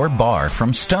 bath, or bar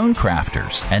from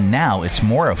Stonecrafters. And now it's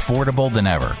more affordable than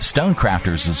ever.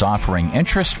 Stonecrafters is offering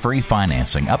interest-free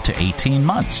financing up to 18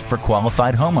 months for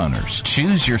qualified homeowners.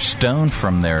 Choose your stone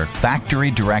from their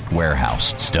factory direct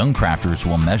warehouse. Stonecrafters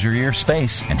will measure your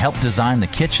space and help design the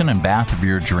kitchen and bath of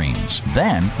your dreams.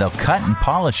 Then they'll cut and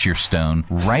polish your stone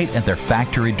right at their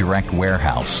factory direct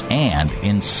warehouse and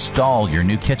install your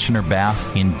new kitchen or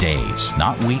bath in days,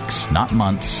 not weeks, not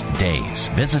months, days.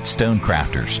 Visit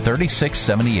Stonecrafters,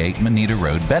 3678 Moneta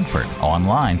Road, Bedford.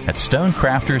 Online at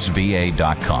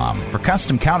stonecraftersva.com. For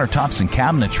custom countertops and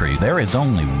cabinetry, there is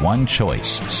only one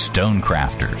choice: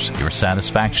 Stonecrafters. Your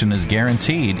satisfaction is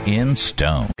guaranteed in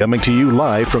stone. Coming to you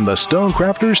live from the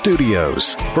Stonecrafters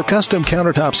Studios. For custom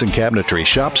countertops and cabinetry,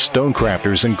 shop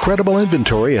Stonecrafters' incredible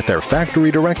inventory at their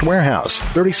factory direct warehouse,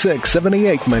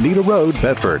 3678 Moneta Road,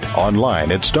 Bedford.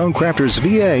 Online at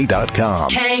stonecraftersva.com.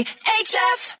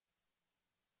 KHF.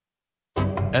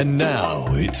 And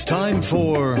now it's time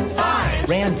for 5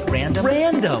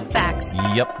 random facts.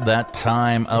 Yep, that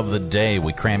time of the day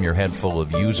we cram your head full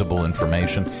of usable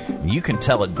information. You can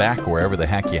tell it back wherever the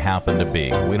heck you happen to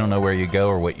be. We don't know where you go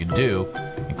or what you do.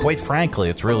 And quite frankly,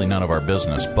 it's really none of our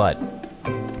business. But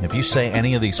if you say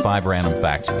any of these 5 random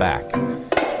facts back,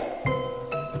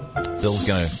 Bill's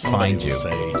going to find you.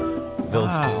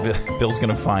 Bill's going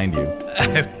to find you.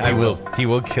 I will. He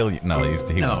will kill you. No,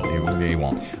 he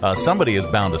won't. Somebody is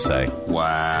bound to say.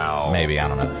 Wow. Maybe, I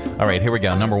don't know. All right, here we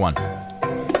go. Number 1.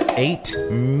 8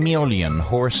 million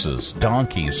horses,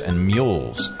 donkeys, and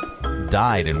mules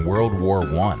died in World War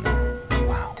I.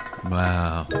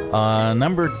 Wow.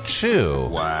 Number 2.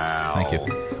 Wow. Thank you.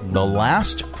 The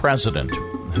last president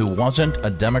who wasn't a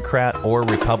Democrat or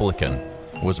Republican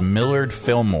was Millard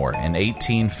Fillmore in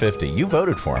 1850. You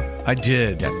voted for him. I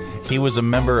did. Yeah. He was a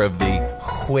member of the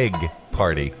Whig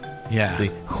Party. Yeah. The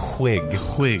Whig.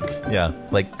 Whig. Yeah,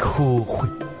 like cool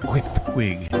whip.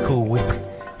 Whig. Cool whip.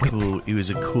 Cool. He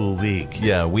was a cool Whig.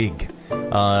 Yeah, Whig.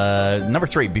 Number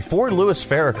 3. Before Louis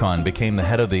Farrakhan became the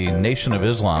head of the Nation of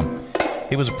Islam,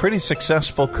 he was a pretty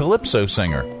successful calypso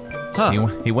singer. Huh.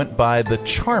 He went by the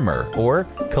Charmer or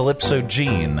Calypso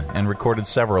Gene and recorded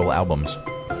several albums.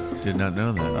 Did not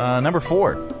know that. Number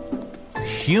 4.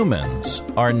 Humans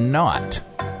are not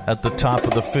at the top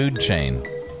of the food chain.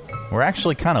 We're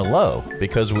actually kind of low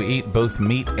because we eat both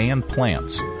meat and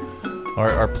plants.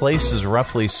 Our place is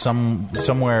roughly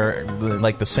somewhere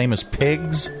like the same as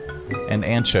pigs and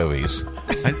anchovies.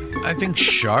 I think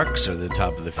sharks are the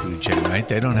top of the food chain, right?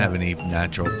 They don't have any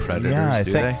natural predators,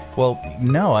 do they? Well,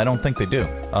 no, I don't think they do.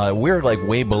 We're like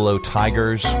way below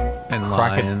tigers and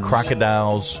lions,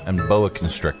 crocodiles, and boa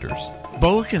constrictors.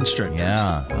 Boa constrictors?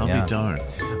 Yeah. I'll be darned.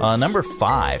 Number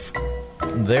 5.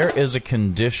 There is a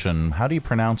condition. How do you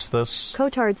pronounce this?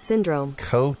 Cotard's syndrome.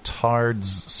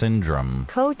 Cotard's syndrome.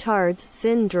 Cotard's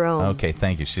syndrome. Okay,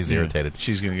 thank you. She's irritated.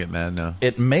 She's going to get mad now.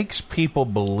 It makes people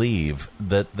believe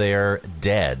that they're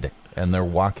dead and they're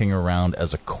walking around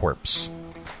as a corpse.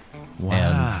 Wow.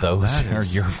 And those are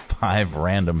your 5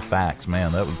 random facts.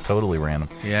 Man, that was totally random.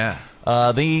 Yeah.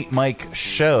 The Mike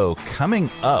Show coming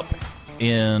up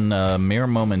in mere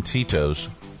momentitos.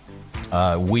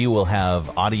 We will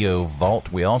have Audio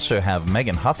Vault. We also have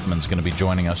Megan Huffman's going to be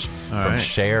joining us from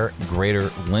Share Greater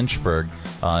Lynchburg.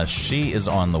 She is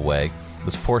on the way.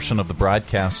 This portion of the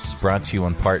broadcast is brought to you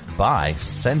in part by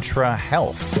Centra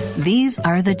Health. These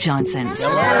are the Johnsons.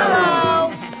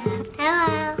 Hello.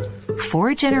 Hello.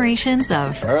 4 generations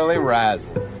of early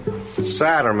rising,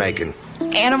 cider making,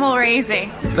 animal raising,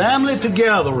 family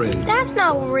togethering. That's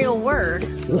not a real word.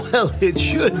 Well, it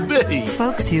should be.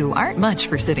 Folks who aren't much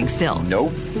for sitting still.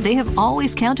 Nope. They have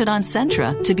always counted on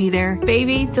Centra to be their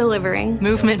baby delivering,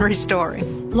 movement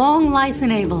restoring, long life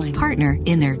enabling partner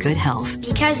in their good health.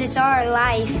 Because it's our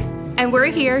life. And we're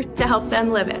here to help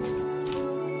them live it.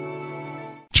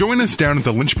 Join us down at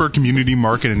the Lynchburg Community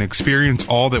Market and experience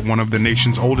all that one of the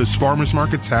nation's oldest farmers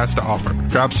markets has to offer.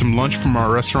 Grab some lunch from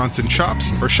our restaurants and shops,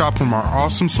 or shop from our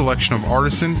awesome selection of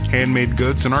artisan, handmade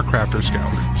goods in our crafters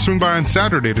gallery. Swing by on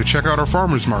Saturday to check out our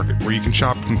farmers market, where you can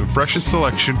shop from the freshest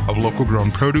selection of local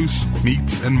grown produce,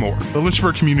 meats, and more. The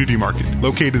Lynchburg Community Market,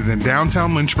 located in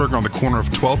downtown Lynchburg on the corner of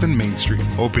 12th and Main Street.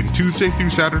 Open Tuesday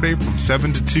through Saturday from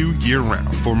 7 to 2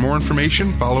 year-round. For more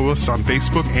information, follow us on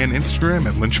Facebook and Instagram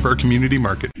at Lynchburg Community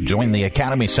Market. Join the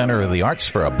Academy Center of the Arts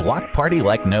for a block party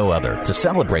like no other to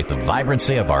celebrate the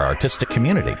vibrancy of our artistic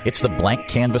community. It's the Blank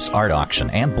Canvas Art Auction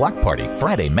and Block Party,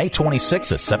 Friday, May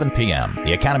 26th at 7 p.m.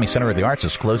 The Academy Center of the Arts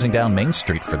is closing down Main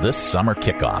Street for this summer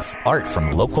kickoff. Art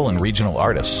from local and regional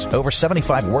artists. Over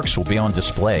 75 works will be on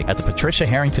display at the Patricia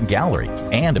Harrington Gallery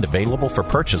and available for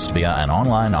purchase via an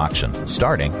online auction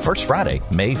starting first Friday,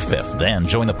 May 5th. Then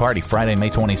join the party Friday, May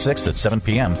 26th at 7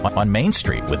 p.m. on Main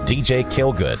Street with DJ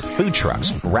Killgood, food trucks,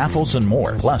 raffles, and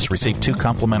more. Plus, receive 2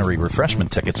 complimentary refreshment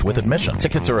tickets with admission.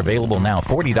 Tickets are available now,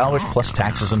 $40 plus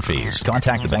taxes and fees.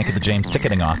 Contact the Bank of the James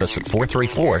ticketing office at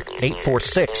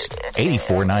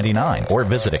 434-846-8499 or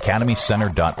visit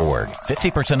academycenter.org.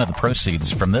 50% of the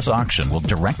proceeds from this auction will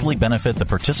directly benefit the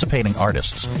participating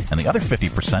artists, and the other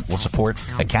 50% will support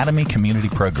Academy community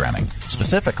programming,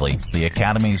 specifically the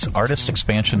Academy's Artist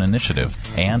Expansion Initiative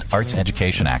and Arts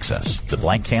Education Access. The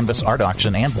Blank Canvas Art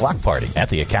Auction and Block Party at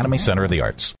the Academy Center of the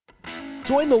Arts.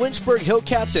 Join the Lynchburg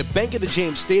Hillcats at Bank of the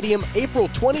James Stadium April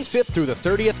 25th through the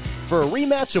 30th for a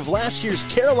rematch of last year's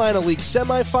Carolina League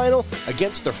semifinal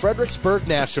against the Fredericksburg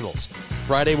Nationals.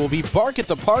 Friday will be Bark at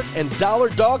the Park and Dollar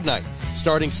Dog Night.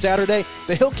 Starting Saturday,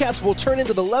 the Hillcats will turn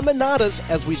into the Lemonadas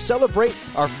as we celebrate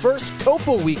our first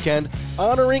Copal weekend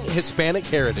honoring Hispanic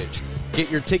heritage. Get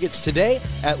your tickets today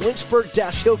at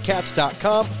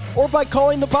lynchburg-hillcats.com or by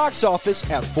calling the box office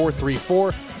at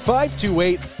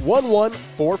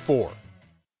 434-528-1144.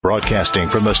 Broadcasting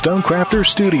from the Stonecrafters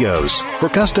Studios. For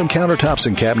custom countertops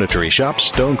and cabinetry, shop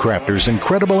Stonecrafters'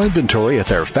 incredible inventory at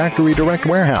their Factory Direct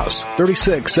Warehouse,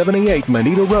 3678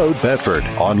 Manita Road, Bedford.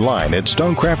 Online at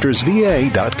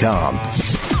stonecraftersva.com.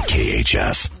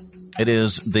 KHF. It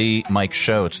is the Mike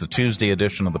Show. It's the Tuesday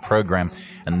edition of the program.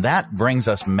 And that brings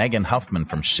us Megan Huffman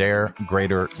from Share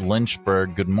Greater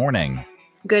Lynchburg. Good morning.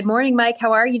 Good morning, Mike.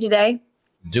 How are you today?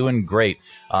 Doing great.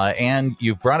 And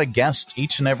you've brought a guest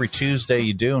each and every Tuesday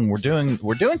you do. And we're doing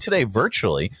today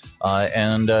virtually.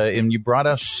 And you brought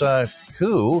us,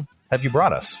 who have you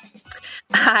brought us?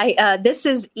 Hi, this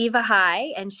is Eva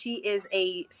High, and she is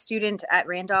a student at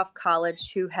Randolph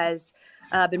College who has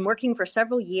been working for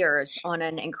several years on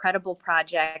an incredible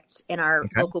project in our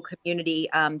local community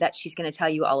that she's going to tell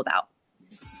you all about.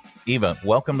 Eva,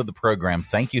 welcome to the program.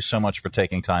 Thank you so much for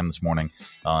taking time this morning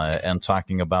and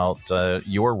talking about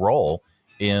your role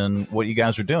in what you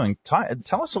guys are doing.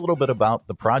 Tell us a little bit about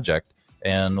the project,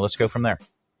 and let's go from there.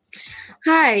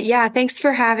 Hi. Yeah, thanks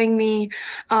for having me.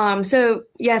 So,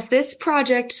 yes, this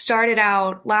project started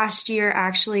out last year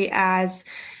actually as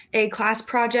a class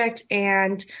project,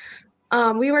 and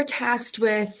we were tasked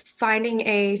with finding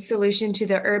a solution to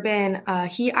the urban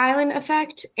heat island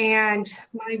effect. And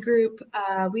my group,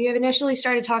 we have initially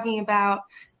started talking about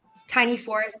tiny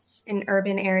forests in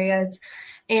urban areas.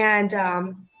 And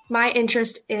my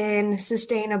interest in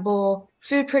sustainable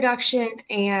food production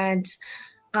and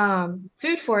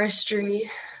food forestry,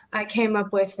 I came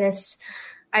up with this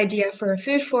idea for a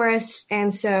food forest.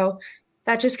 And so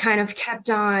that just kind of kept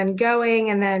on going.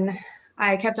 And then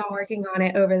I kept on working on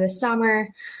it over the summer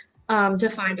to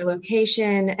find a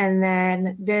location. And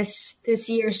then this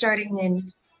year, starting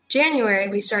in January,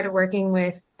 we started working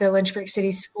with the Lynchburg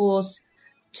City Schools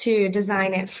to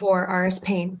design it for RS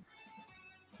Payne.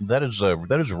 That is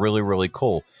really, really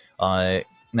cool.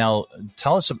 Now,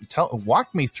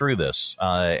 walk me through this.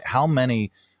 How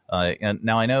many? And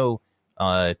now I know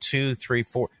 2, 3,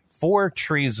 4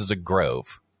 trees is a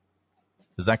grove.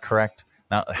 Is that correct?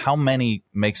 Now, how many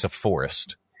makes a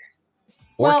forest?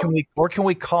 Or can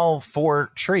we call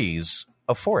 4 trees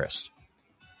a forest?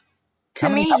 To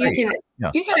me,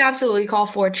 you can absolutely call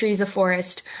 4 trees a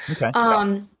forest. Okay.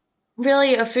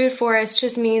 Really, a food forest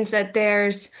just means that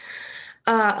there's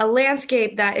a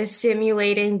landscape that is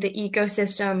simulating the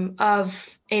ecosystem of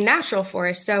a natural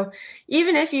forest. So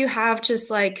even if you have just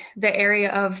like the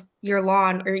area of your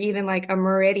lawn or even like a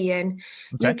meridian,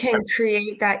 you can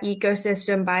create that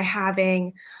ecosystem by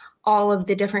having all of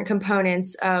the different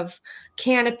components of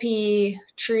canopy,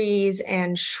 trees,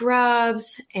 and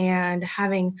shrubs, and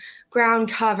having ground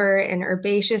cover and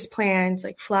herbaceous plants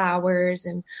like flowers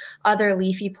and other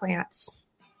leafy plants.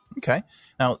 Okay.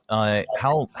 Now,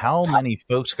 how many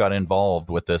folks got involved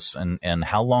with this, and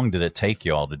how long did it take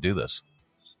you all to do this?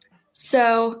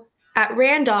 So at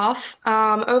Randolph,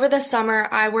 over the summer,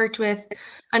 I worked with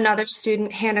another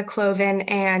student, Hannah Cloven,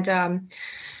 and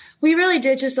we really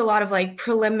did just a lot of like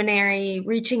preliminary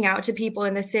reaching out to people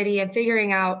in the city and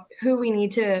figuring out who we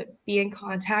need to be in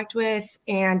contact with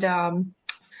and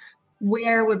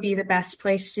where would be the best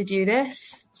place to do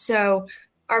this. So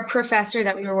our professor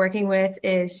that we were working with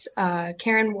is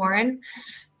Karen Warren.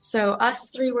 So us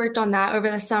 3 worked on that over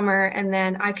the summer, and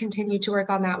then I continued to work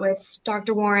on that with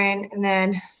Dr. Warren, and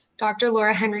then Dr.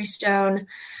 Laura Henry Stone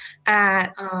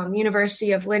at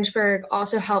University of Lynchburg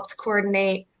also helped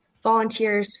coordinate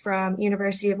volunteers from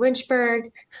University of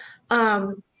Lynchburg.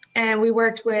 And we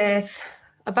worked with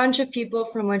a bunch of people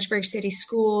from Lynchburg City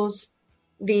Schools,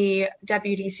 the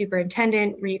Deputy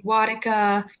Superintendent, Reed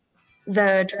Wadika,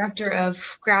 the Director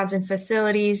of Grounds and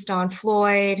Facilities, Don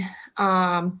Floyd,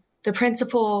 the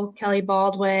principal, Kelly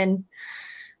Baldwin,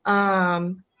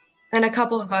 and a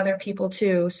couple of other people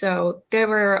too. So there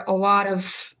were a lot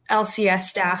of LCS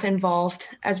staff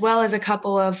involved, as well as a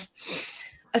couple of,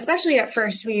 especially at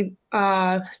first, we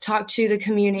talked to the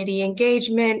community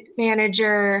engagement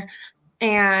manager,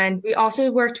 and we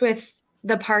also worked with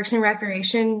the Parks and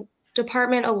Recreation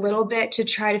Department a little bit to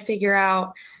try to figure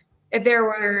out if there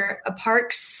were a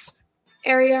parks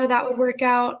area that would work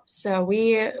out. So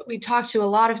we talked to a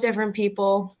lot of different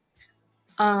people,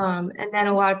 and then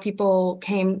a lot of people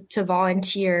came to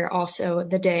volunteer also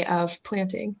the day of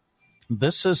planting.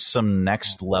 This is some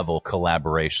next level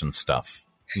collaboration stuff.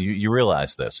 You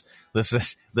realize this. This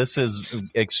is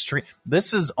extreme.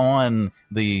 This is on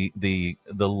the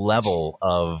level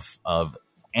of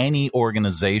any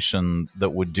organization that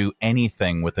would do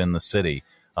anything within the city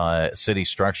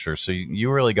structure. So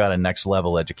you really got a next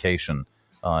level education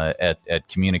at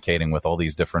communicating with all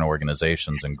these different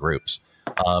organizations and groups.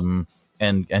 And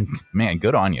man,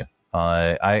 good on you.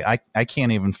 I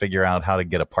can't even figure out how to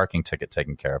get a parking ticket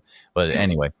taken care of. But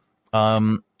anyway,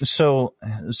 so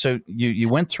you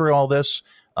went through all this,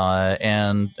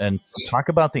 and talk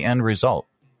about the end result.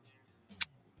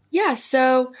 Yeah,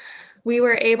 so we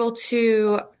were able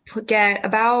to get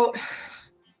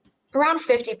around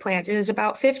 50 plants. It was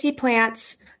about 50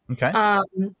 plants. Okay.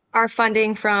 Our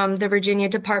funding from the Virginia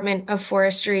Department of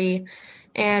Forestry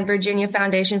and Virginia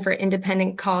Foundation for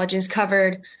Independent Colleges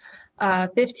covered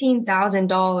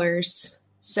 $15,000.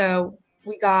 So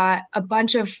we got a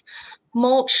bunch of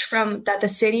mulch that the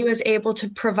city was able to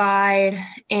provide.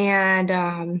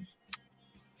 And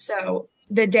so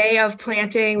the day of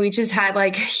planting, we just had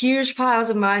like huge piles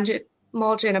of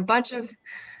mulch and a bunch of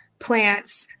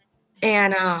plants.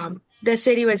 And the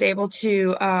city was able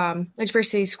to, Lynchburg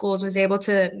City Schools was able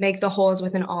to make the holes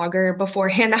with an auger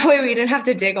beforehand. That way we didn't have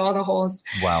to dig all the holes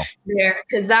there,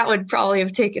 because that would probably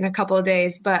have taken a couple of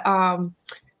days. But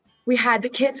we had the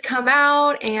kids come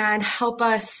out and help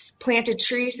us plant a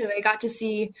tree, so they got to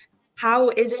see how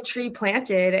is a tree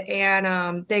planted,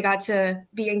 and they got to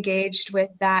be engaged with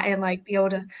that and like be able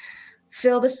to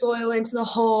fill the soil into the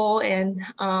hole and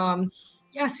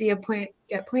see a plant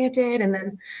get planted. And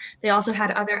then they also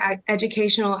had other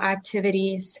educational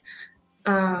activities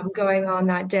going on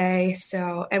that day.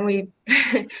 So, and we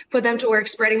put them to work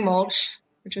spreading mulch,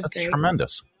 which was great.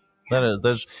 Tremendous.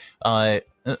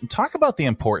 Talk about the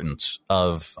importance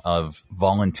of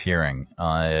volunteering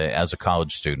as a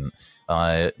college student.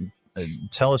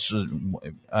 Tell us,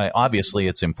 obviously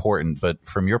it's important, but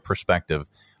from your perspective,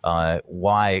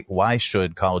 why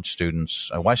should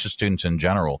students in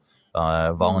general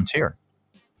volunteer?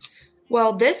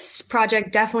 Well, this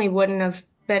project definitely wouldn't have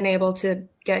been able to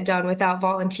get done without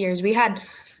volunteers. We had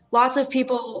lots of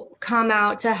people come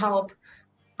out to help,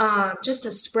 just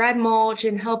to spread mulch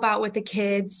and help out with the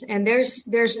kids. And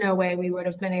there's no way we would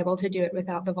have been able to do it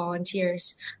without the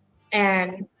volunteers.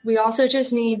 And we also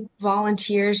just need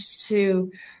volunteers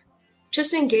to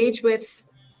just engage with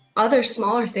other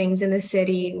smaller things in the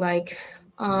city, like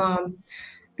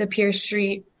the Pierce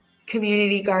Street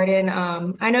Community Garden.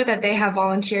 I know that they have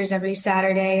volunteers every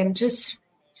Saturday, and just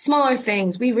smaller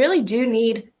things. We really do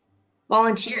need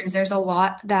volunteers. There's a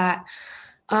lot that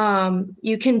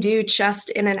you can do just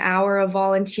in an hour of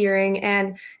volunteering,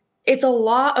 and it's a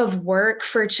lot of work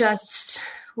for just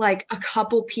like a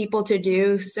couple people to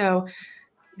do, so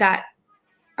that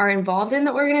are involved in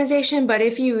the organization. But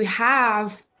if you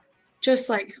have just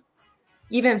like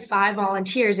even 5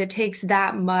 volunteers, it takes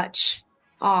that much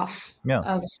off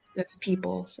of those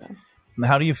people. So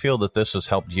how do you feel that this has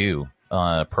helped you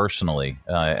personally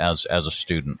as a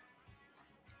student?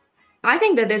 I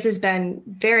think that this has been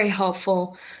very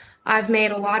helpful. I've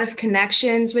made a lot of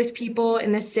connections with people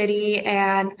in the city,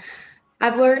 and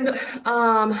I've learned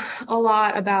a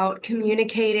lot about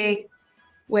communicating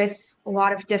with a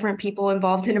lot of different people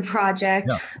involved in a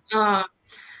project.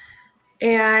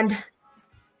 And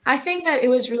I think that it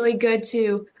was really good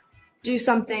to do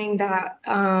something that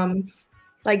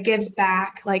like gives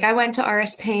back. Like I went to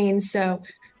RS Payne, so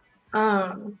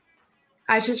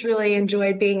I just really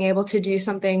enjoyed being able to do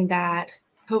something that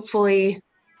hopefully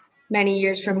many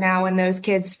years from now, when those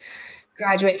kids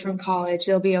graduate from college,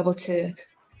 they'll be able to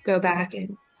go back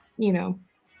and,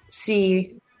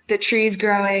 see the trees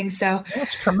growing. So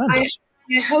that's tremendous.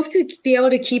 I hope to be able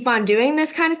to keep on doing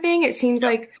this kind of thing. It seems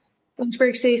like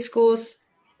Lynchburg City Schools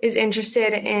is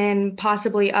interested in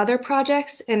possibly other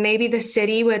projects, and maybe the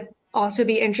city would also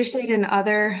be interested in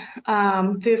other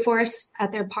food forests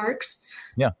at their parks.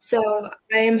 Yeah. So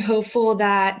I am hopeful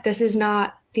that this is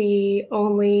not the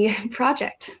only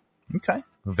project. Okay.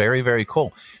 Very, very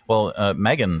cool. Well,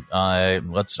 Megan, I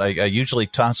usually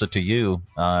toss it to you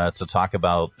to talk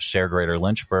about Share Greater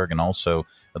Lynchburg and also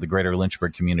the Greater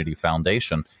Lynchburg Community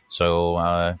Foundation. So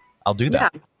I'll do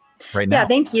that right now. Yeah,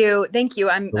 thank you.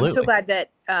 I'm so glad that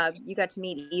you got to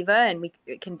meet Eva, and we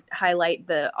can highlight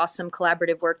the awesome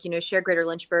collaborative work. Share Greater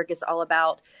Lynchburg is all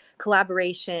about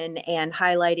collaboration and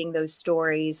highlighting those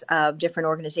stories of different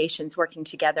organizations working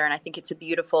together. And I think it's a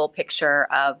beautiful picture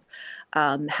of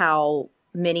how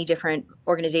many different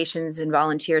organizations and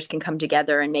volunteers can come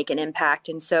together and make an impact.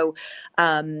 And so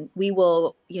we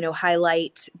will,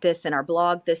 highlight this in our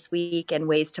blog this week, and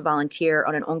ways to volunteer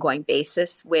on an ongoing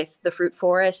basis with the fruit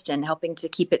forest and helping to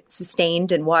keep it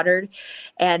sustained and watered.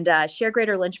 And Share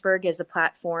Greater Lynchburg is a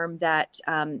platform that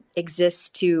exists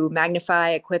to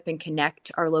magnify, equip, and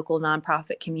connect our local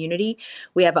nonprofit community.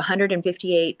 We have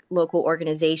 158 local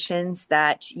organizations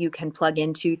that you can plug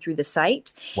into through the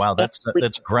site. Wow, that's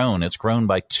grown. It's grown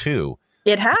by 2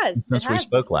 It has. Since we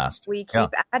spoke last. We keep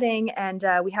adding, and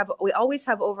we always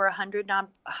have over 100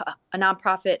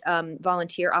 nonprofit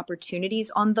volunteer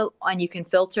opportunities and you can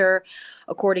filter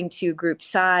according to group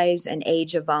size and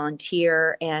age of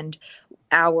volunteer and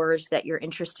hours that you're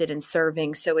interested in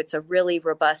serving. So it's a really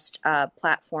robust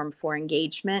platform for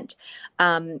engagement.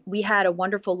 We had a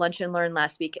wonderful lunch and learn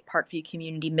last week at Parkview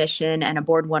Community Mission and a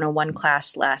Board 101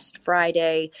 class last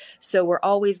Friday. So we're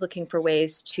always looking for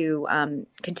ways to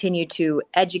continue to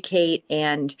educate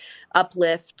and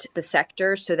uplift the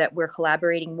sector so that we're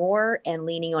collaborating more and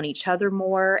leaning on each other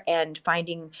more and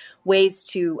finding ways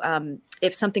to,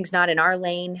 if something's not in our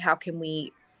lane, how can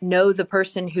we know the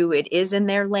person who it is in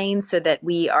their lane so that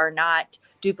we are not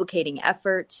duplicating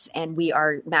efforts and we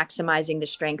are maximizing the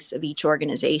strengths of each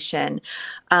organization.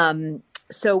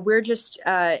 So we're just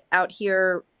out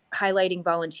here highlighting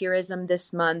volunteerism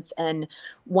this month and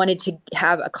wanted to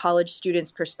have a college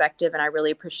student's perspective. And I really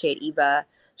appreciate Eva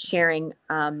sharing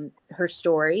her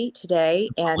story today.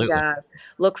 Absolutely. And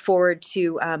look forward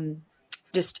to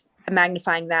just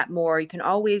magnifying that more. You can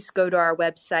always go to our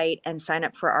website and sign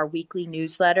up for our weekly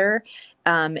newsletter.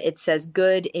 It says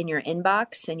good in your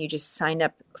inbox, and you just sign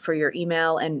up for your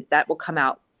email, and that will come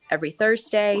out every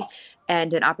Thursday,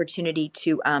 and an opportunity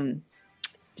to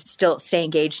still stay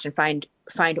engaged and find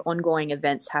ongoing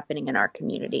events happening in our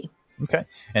community. Okay.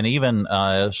 And even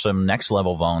some next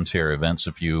level volunteer events,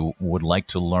 if you would like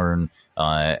to learn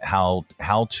how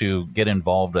to get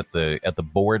involved at the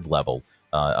board level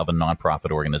of a nonprofit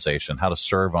organization, how to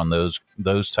serve on those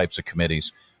types of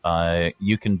committees,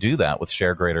 you can do that with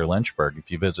Share Greater Lynchburg.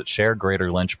 If you visit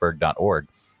sharegreaterlynchburg.org,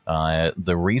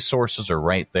 the resources are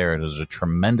right there. It is a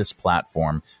tremendous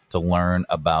platform to learn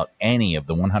about any of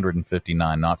the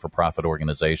 159 not-for-profit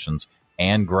organizations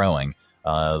and growing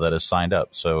that has signed up.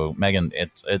 So, Megan,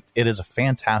 it is a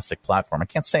fantastic platform. I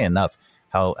can't say enough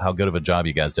how good of a job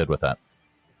you guys did with that.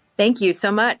 Thank you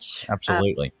so much.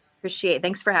 Absolutely. Appreciate it.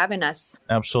 Thanks for having us.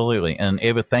 Absolutely. And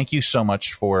Ava, thank you so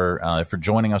much for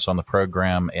joining us on the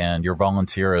program and your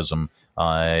volunteerism.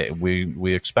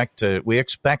 We expect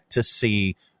to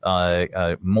see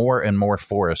more and more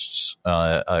forests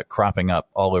cropping up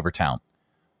all over town,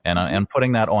 and I'm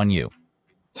putting that on you.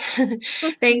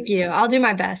 Thank you. I'll do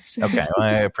my best. Okay,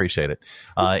 I appreciate it.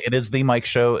 It is the Mike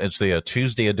Show. It's the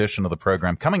Tuesday edition of the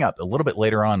program. Coming up a little bit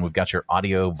later on, we've got your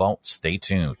audio vault. Stay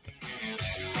tuned.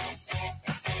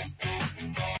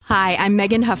 Hi, I'm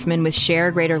Megan Huffman with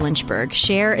Share Greater Lynchburg.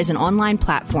 Share is an online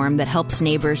platform that helps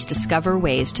neighbors discover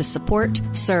ways to support,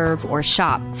 serve, or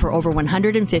shop for over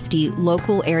 150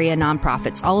 local area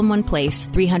nonprofits all in one place,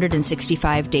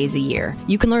 365 days a year.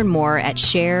 You can learn more at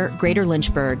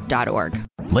sharegreaterlynchburg.org.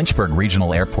 Lynchburg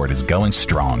Regional Airport is going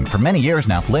strong. For many years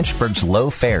now, Lynchburg's low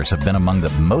fares have been among the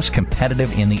most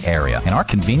competitive in the area, and our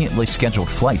conveniently scheduled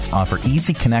flights offer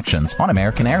easy connections on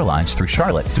American Airlines through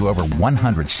Charlotte to over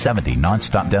 170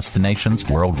 nonstop destinations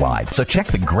worldwide. So check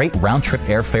the great round-trip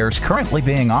airfares currently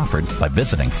being offered by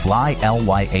visiting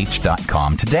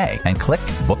flylyh.com today and click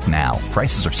Book Now.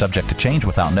 Prices are subject to change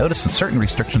without notice and certain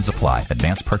restrictions apply.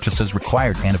 Advanced purchases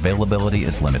required and availability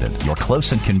is limited. Your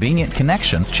close and convenient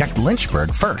connection, check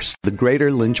Lynchburg first. The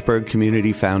Greater Lynchburg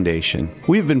Community Foundation.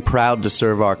 We've been proud to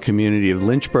serve our community of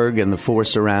Lynchburg and the 4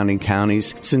 surrounding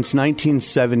counties since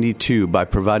 1972 by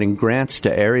providing grants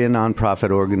to area nonprofit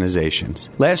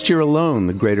organizations. Last year alone,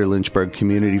 the Greater Lynchburg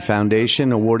Community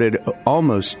Foundation awarded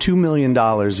almost $2 million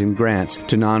in grants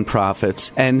to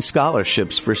nonprofits and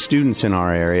scholarships for students in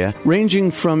our area,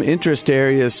 ranging from interest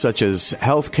areas such as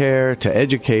healthcare to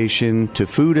education to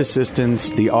food assistance,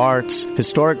 the arts,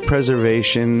 historic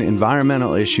preservation,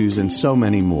 environmental issues, and so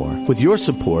many more. With your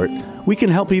support, we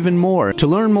can help even more. To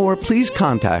learn more, please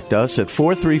contact us at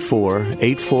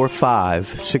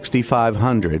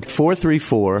 434-845-6500,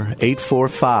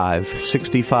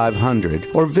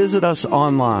 434-845-6500, or visit us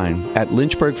online at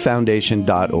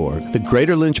lynchburgfoundation.org. The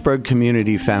Greater Lynchburg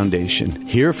Community Foundation,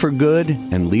 here for good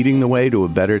and leading the way to a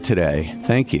better today.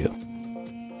 Thank you.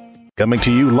 Coming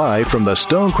to you live from the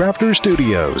Stonecrafters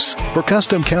Studios. For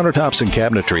custom countertops and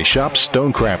cabinetry, shop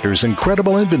Stonecrafters'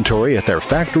 incredible inventory at their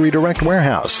Factory Direct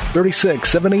Warehouse,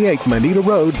 3678 Moneta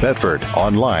Road, Bedford.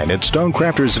 Online at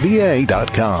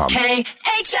stonecraftersva.com.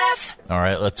 KHF! All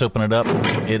right, let's open it up.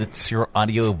 It's your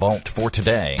audio vault for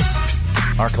today.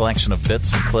 Our collection of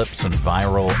bits and clips and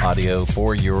viral audio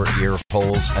for your ear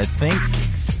holes. I think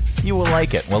you will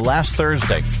like it. Well, last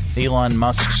Thursday, Elon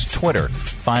Musk's Twitter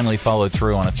finally followed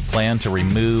through on its plan to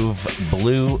remove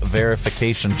blue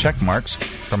verification check marks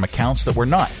from accounts that were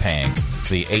not paying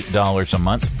the $8 a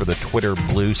month for the Twitter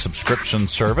Blue subscription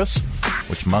service,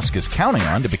 which Musk is counting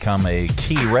on to become a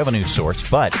key revenue source.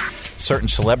 But Certain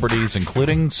celebrities,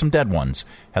 including some dead ones,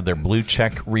 had their blue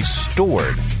check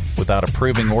restored without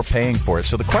approving or paying for it.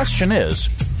 So the question is,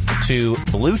 to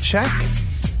blue check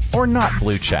or not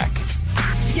blue check?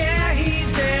 Yeah,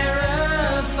 he's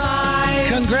verified.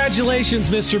 Congratulations,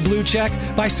 Mr. Blue Check.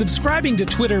 By subscribing to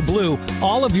Twitter Blue,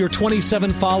 all of your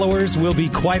 27 followers will be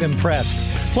quite impressed.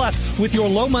 Plus, with your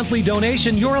low monthly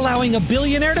donation, you're allowing a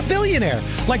billionaire to billionaire,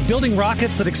 like building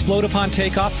rockets that explode upon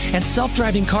takeoff and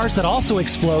self-driving cars that also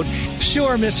explode.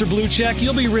 Sure, Mr. Blue Check,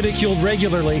 you'll be ridiculed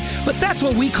regularly, but that's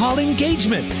what we call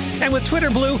engagement. And with Twitter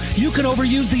Blue, you can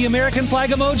overuse the American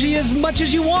flag emoji as much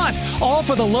as you want, all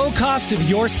for the low cost of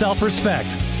your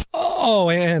self-respect. Oh,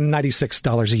 and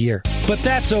 $96 a year. But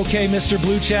that's okay, Mr.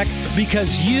 Blue Check,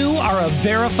 because you are a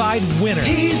verified winner.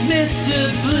 He's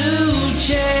Mr. Blue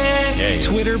Check. Yeah,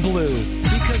 Twitter Blue.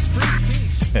 Because free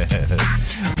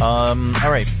speech.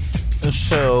 All right.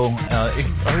 So,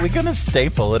 are we going to stay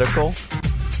political?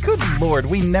 Good Lord,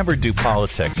 we never do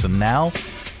politics. And now,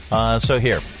 so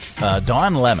here,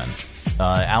 Don Lemon,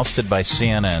 ousted by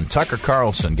CNN. Tucker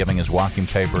Carlson giving his walking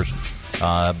papers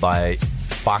by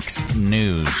Fox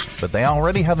News. But they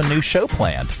already have a new show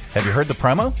planned. Have you heard the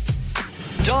promo?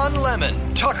 Don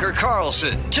Lemon, Tucker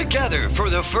Carlson, together for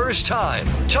the first time.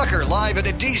 Tucker live in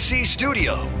a D.C.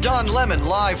 studio. Don Lemon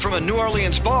live from a New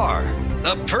Orleans bar.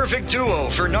 The perfect duo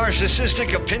for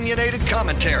narcissistic, opinionated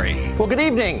commentary. Well, good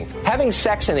evening. Having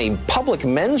sex in a public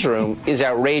men's room is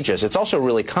outrageous. It's also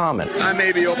really common. I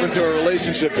may be open to a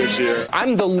relationship this year.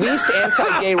 I'm the least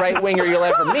anti-gay right-winger you'll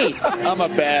ever meet. I'm a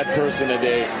bad person to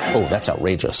date. Oh, that's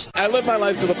outrageous. I live my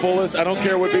life to the fullest. I don't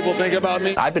care what people think about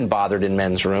me. I've been bothered in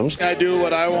men's rooms. I do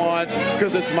what I want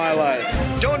because it's my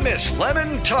life. Don't miss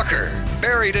Lemon Tucker,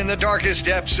 buried in the darkest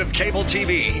depths of cable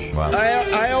TV. Wow.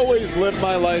 I always live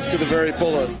my life to the very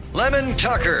fullest. Lemon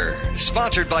Tucker,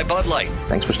 sponsored by Bud Light.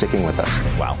 Thanks for sticking with us.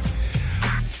 Wow.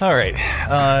 All right,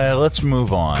 let's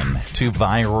move on to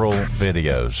viral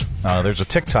videos. There's a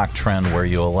TikTok trend where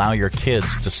you allow your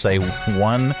kids to say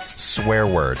one swear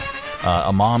word.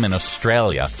 A mom in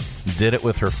Australia did it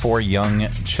with her 4 young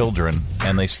children,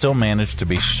 and they still managed to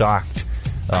be shocked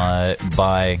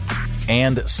by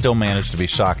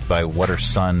what her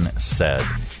son said.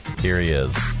 Here he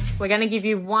is. We're going to give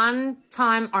you one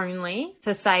time only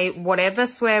to say whatever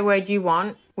swear word you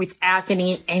want without getting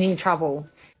in any trouble.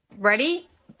 Ready?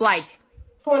 Blake.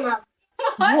 Pornhub.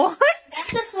 What?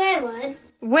 That's a swear word.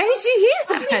 Where did you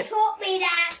hear that? You taught me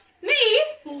that. Me?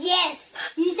 Yes.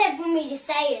 You said for me to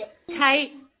say it.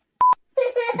 Kate.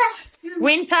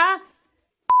 Winter.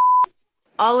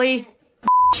 Ollie.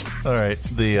 All right,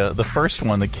 the first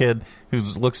one, the kid who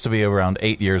looks to be around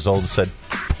 8 years old, said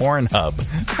Pornhub.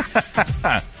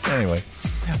 Anyway,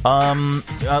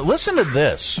 listen to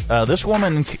this. This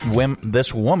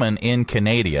woman in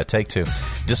Canada, take 2,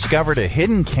 discovered a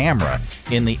hidden camera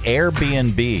in the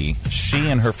Airbnb she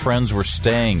and her friends were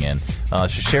staying in.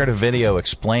 She shared a video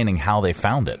explaining how they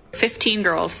found it. 15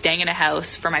 girls staying in a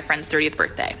house for my friend's 30th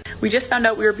birthday. We just found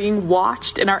out we were being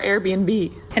watched in our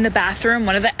Airbnb. In the bathroom,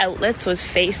 one of the outlets was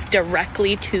faced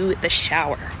directly to the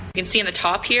shower. You can see in the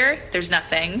top here, there's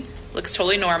nothing. Looks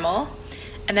totally normal.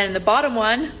 And then in the bottom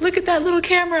one, look at that little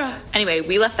camera. Anyway,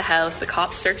 we left the house, the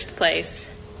cops searched the place,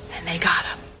 and they got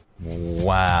him.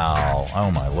 Wow. Oh,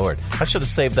 my Lord. I should have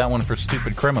saved that one for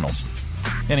stupid criminals.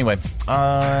 Anyway,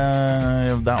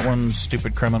 that one,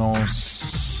 stupid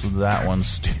criminals. That one,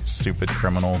 stupid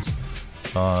criminals.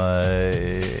 How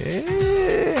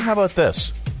about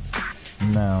this?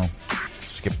 No.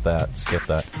 Skip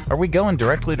that. Are we going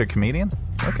directly to comedian?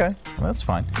 Okay, well, that's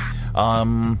fine.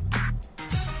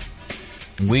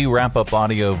 We wrap up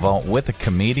Audio Vault with a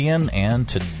comedian, and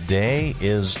today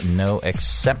is no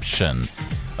exception.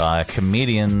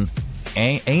 Comedian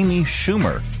Amy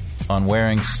Schumer on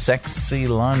wearing sexy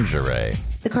lingerie.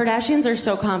 The Kardashians are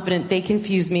so confident, they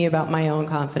confuse me about my own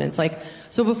confidence.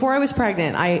 So before I was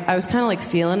pregnant, I was kind of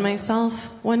feeling myself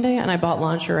one day, and I bought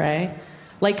lingerie.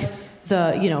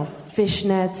 The,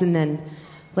 fishnets, and then,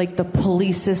 the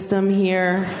pulley system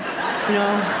here,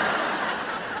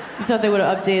 I thought they would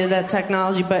have updated that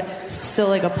technology, but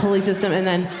still a pulley system, and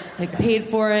then paid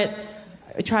for it.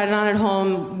 I tried it on at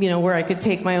home, where I could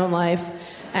take my own life,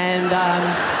 and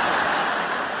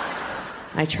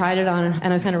I tried it on, and I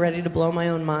was kind of ready to blow my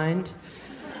own mind.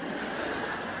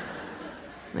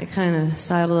 I kind of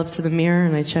sidled up to the mirror,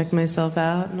 and I checked myself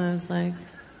out, and I was like,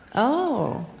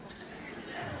 oh,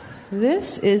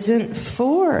 this isn't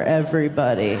for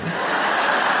everybody.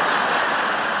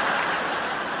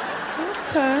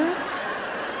 Okay.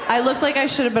 I looked like I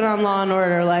should have been on Law and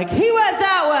Order, he went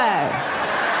that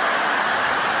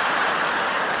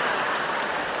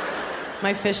way.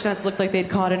 My fishnets looked like they'd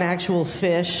caught an actual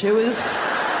fish. It was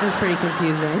pretty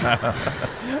confusing.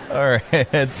 All right,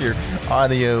 that's your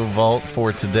audio vault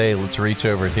for today. Let's reach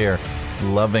over here.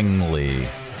 Lovingly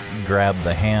grab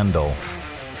the handle.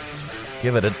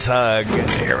 Give it a tug.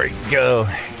 Here we go.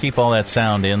 Keep all that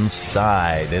sound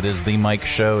inside. It is The Mike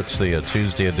Show. It's the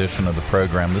Tuesday edition of the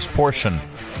program. This portion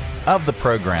of the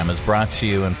program is brought to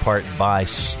you in part by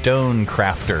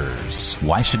Stonecrafters.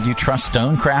 Why should you trust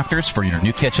Stonecrafters for your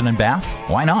new kitchen and bath?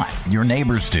 Why not? Your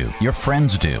neighbors do, your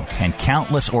friends do, and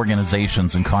countless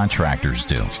organizations and contractors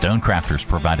do. Stonecrafters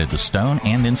provided the stone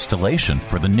and installation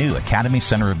for the new Academy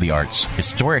Center of the Arts,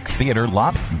 historic theater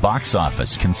lobby, box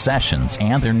office, concessions,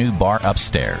 and their new bar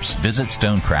upstairs. Visit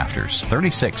Stonecrafters,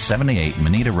 3678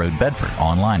 Manita Road, Bedford,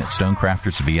 online at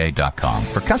stonecraftersva.com.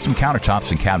 For custom countertops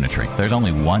and cabinetry, there's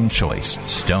only one choice: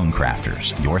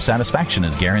 Stonecrafters. Your satisfaction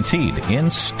is guaranteed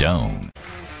in stone.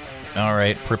 All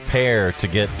right, prepare to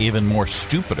get even more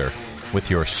stupider with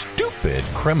your stupid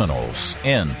criminals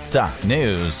in the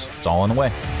news. It's all on the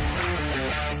way.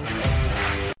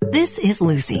 This is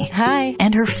Lucy. Hi.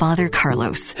 And her father,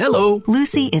 Carlos. Hello.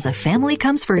 Lucy is a family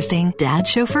comes firsting, dad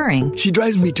chauffeuring. She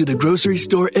drives me to the grocery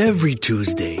store every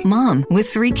Tuesday. Mom, with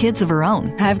 3 kids of her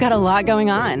own. I've got a lot going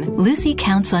on. Lucy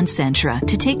counts on Sentra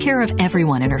to take care of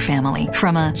everyone in her family,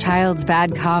 from a child's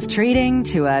bad cough treating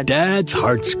to a dad's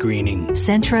heart screening.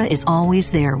 Sentra is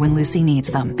always there when Lucy needs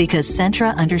them, because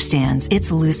Sentra understands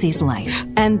it's Lucy's life.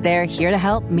 And they're here to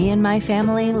help me and my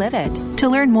family live it. To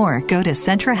learn more, go to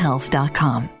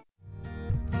CentraHealth.com.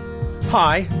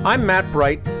 Hi, I'm Matt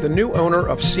Bright, the new owner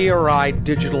of CRI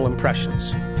Digital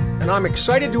Impressions, and I'm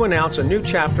excited to announce a new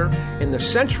chapter in the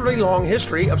century-long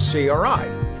history of CRI.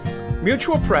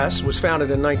 Mutual Press was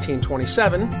founded in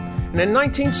 1927, and in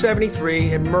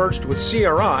 1973 it merged with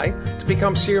CRI to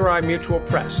become CRI Mutual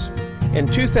Press. In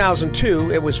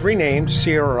 2002, it was renamed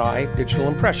CRI Digital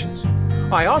Impressions.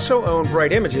 I also own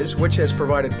Bright Images, which has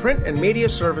provided print and media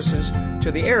services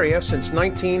to the area since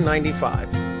 1995.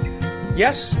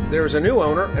 Yes, there is a new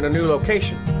owner and a new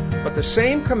location, but the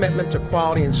same commitment to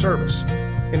quality and service.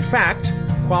 In fact,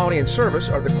 quality and service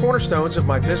are the cornerstones of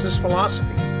my business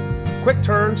philosophy. Quick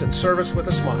turns and service with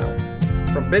a smile.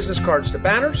 From business cards to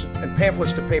banners and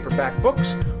pamphlets to paperback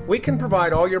books, we can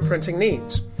provide all your printing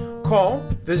needs. Call,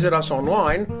 visit us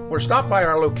online, or stop by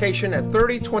our location at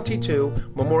 3022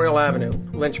 Memorial Avenue,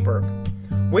 Lynchburg.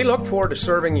 We look forward to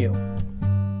serving you.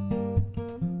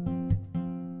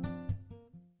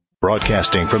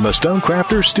 Broadcasting from the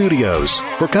Stonecrafters Studios.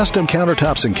 For custom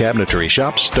countertops and cabinetry,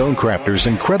 shop Stonecrafters'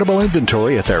 incredible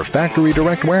inventory at their Factory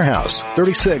Direct Warehouse,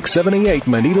 3678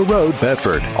 Manita Road,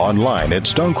 Bedford. Online at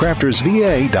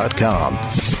stonecraftersva.com.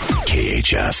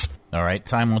 KHF. All right,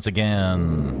 time once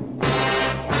again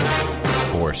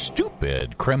for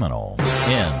stupid criminals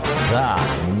in the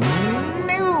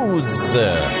news.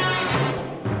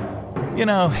 You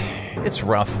know, it's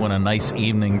rough when a nice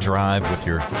evening drive with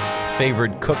your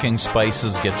favorite cooking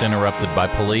spices gets interrupted by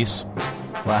police.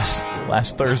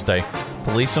 Last Thursday,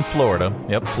 police in Florida,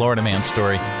 Florida man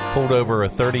story, pulled over a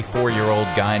 34-year-old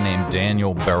guy named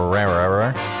Daniel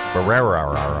Barrera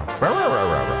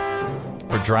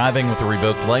for driving with a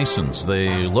revoked license.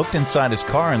 They looked inside his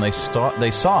car and they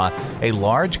saw a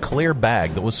large clear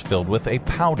bag that was filled with a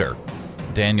powder.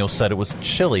 Daniel said it was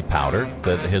chili powder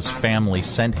that his family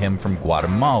sent him from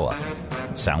Guatemala.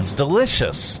 It sounds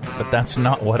delicious, but that's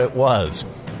not what it was.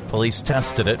 Police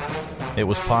tested it. It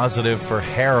was positive for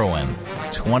heroin,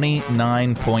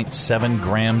 29.7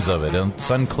 grams of it. And it's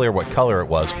unclear what color it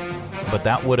was, but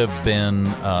that would have been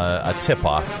a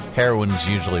tip-off. Heroin is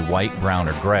usually white, brown,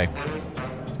 or gray,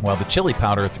 while the chili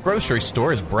powder at the grocery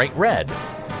store is bright red.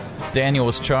 Daniel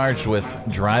was charged with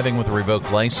driving with a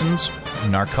revoked license,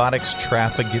 narcotics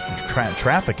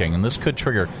trafficking, and this could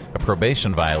trigger a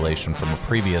probation violation from a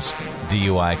previous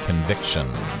DUI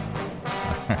conviction.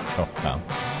 Oh, wow.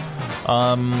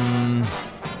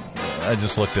 I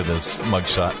just looked at his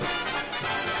mugshot.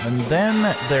 And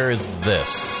then there is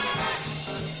this.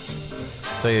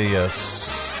 It's a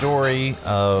story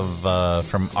of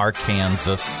from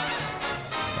Arkansas.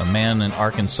 A man in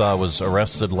Arkansas was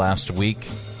arrested last week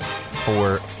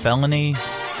for felony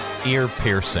ear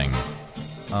piercing.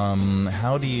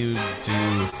 How do you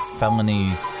do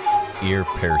felony ear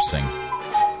piercing?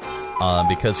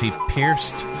 Because he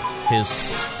pierced his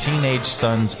teenage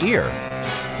son's ear.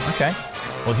 Okay.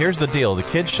 Well, here's the deal. The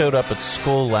kid showed up at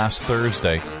school last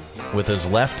Thursday with his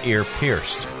left ear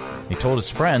pierced. He told his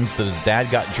friends that his dad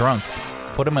got drunk,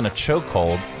 put him in a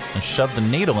chokehold, and shoved the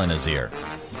needle in his ear.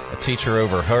 A teacher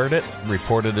overheard it,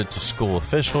 reported it to school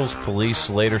officials. Police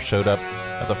later showed up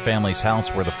at the family's house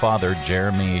where the father,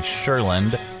 Jeremy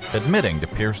Sherland,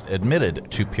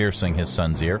 admitted to piercing his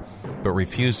son's ear, but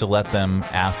refused to let them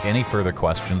ask any further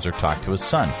questions or talk to his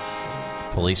son.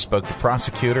 Police spoke to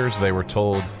prosecutors. They were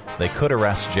told they could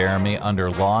arrest Jeremy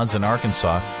under laws in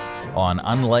Arkansas on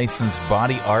unlicensed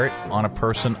body art on a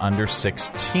person under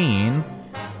 16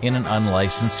 in an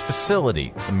unlicensed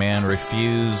facility. The man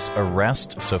refused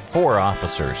arrest, so 4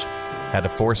 officers had to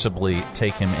forcibly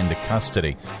take him into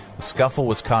custody. The scuffle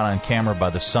was caught on camera by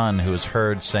the son, who was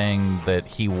heard saying that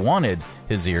he wanted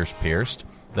his ears pierced.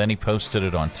 Then he posted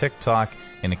it on TikTok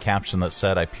in a caption that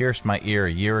said, "I pierced my ear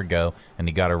a year ago," and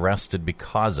he got arrested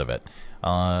because of it.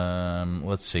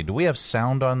 Let's see. Do we have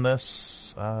sound on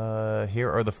this?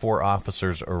 Here are the 4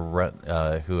 officers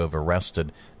who have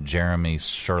arrested Jeremy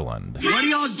Sherland. What are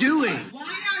y'all doing? Why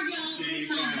are y'all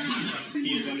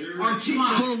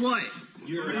For what?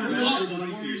 You're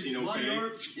body piercing, okay?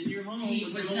 In your home. He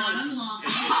was not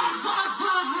unlawful.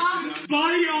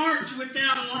 Body art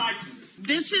without a license.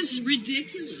 This is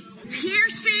ridiculous.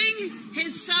 Piercing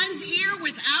his son's ear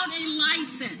without a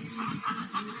license.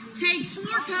 Takes 4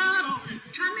 cups,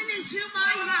 coming into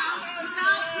my house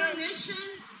without permission.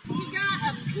 He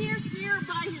got a pierced ear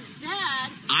by his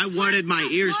dad. I wanted my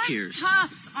ears pierced.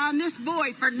 Cuffs on this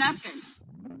boy for nothing.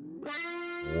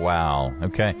 Wow.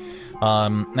 Okay.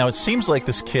 Now, it seems like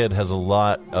this kid has a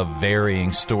lot of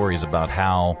varying stories about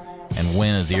how and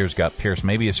when his ears got pierced.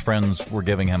 Maybe his friends were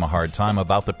giving him a hard time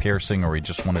about the piercing, or he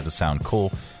just wanted to sound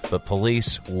cool. But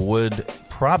police would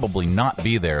probably not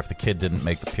be there if the kid didn't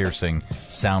make the piercing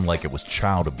sound like it was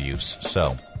child abuse.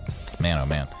 So, man, oh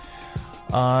man.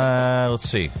 Let's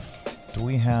see. Do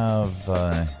we have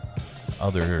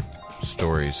other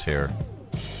stories here?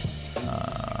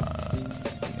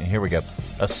 Here we go.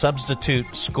 A substitute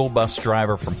school bus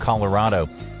driver from Colorado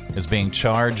is being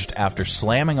charged after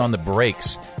slamming on the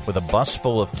brakes with a bus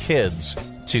full of kids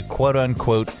to,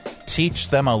 quote-unquote, teach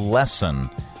them a lesson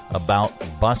about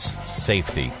bus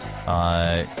safety.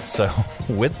 So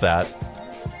with that,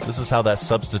 this is how that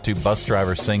substitute bus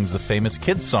driver sings the famous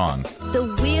kids song.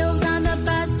 The wheels on the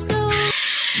bus go.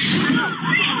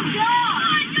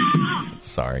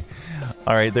 Sorry.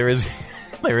 All right, there is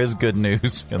good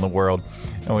news in the world,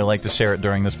 and we like to share it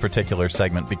during this particular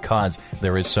segment because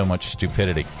there is so much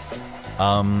stupidity.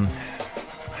 How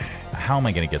am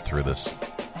I going to get through this?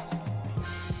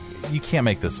 You can't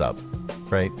make this up,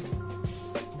 right?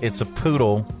 It's a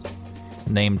poodle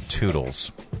named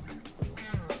Toodles.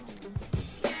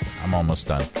 I'm almost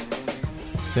done.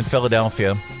 It's in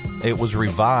Philadelphia. It was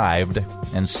revived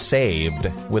and saved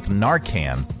with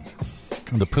Narcan.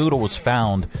 The poodle was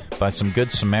found by some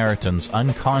good Samaritans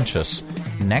unconscious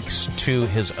next to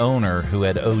his owner who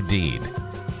had OD'd.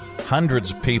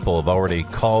 Hundreds of people have already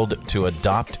called to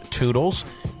adopt Toodles,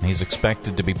 and he's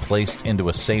expected to be placed into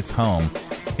a safe home.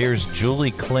 Here's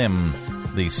Julie Klim,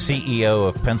 the CEO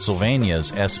of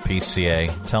Pennsylvania's SPCA,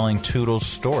 telling Toodles'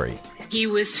 story. He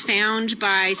was found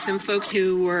by some folks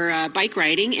who were bike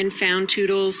riding and found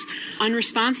Toodles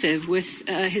unresponsive, with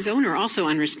his owner also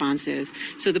unresponsive.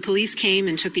 So the police came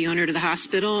and took the owner to the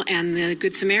hospital, and the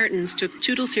Good Samaritans took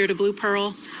Toodles here to Blue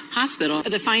Pearl Hospital.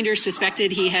 The finders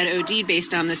suspected he had OD'd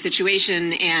based on the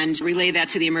situation and relayed that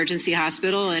to the emergency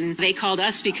hospital, and they called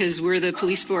us because we're the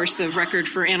police force of record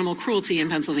for animal cruelty in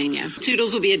Pennsylvania.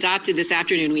 Toodles will be adopted this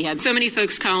afternoon. We had so many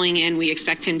folks calling in, we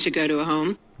expect him to go to a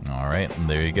home. All right, and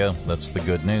there you go. That's the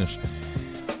good news.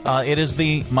 It is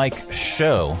the Mike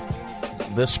Show.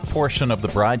 This portion of the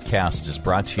broadcast is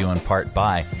brought to you in part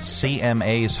by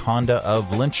CMA's Honda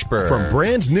of Lynchburg. From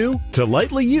brand new to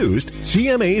lightly used,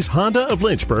 CMA's Honda of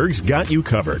Lynchburg's got you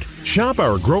covered. Shop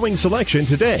our growing selection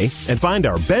today and find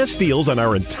our best deals on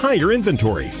our entire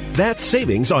inventory. That's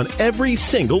savings on every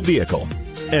single vehicle.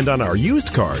 And on our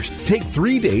used cars, take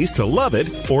 3 days to love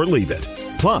it or leave it.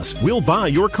 Plus, we'll buy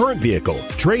your current vehicle,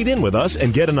 trade in with us,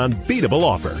 and get an unbeatable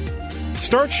offer.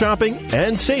 Start shopping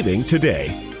and saving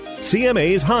today.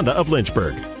 CMA's Honda of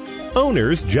Lynchburg.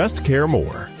 Owners just care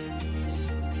more.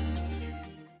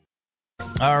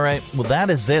 All right, well, that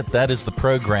is it. That is the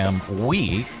program.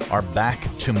 We are back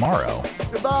tomorrow.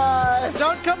 Goodbye.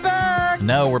 Don't come back.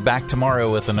 No, we're back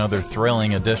tomorrow with another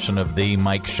thrilling edition of The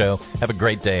Mike Show. Have a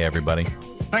great day, everybody.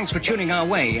 Thanks for tuning our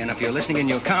way, and if you're listening in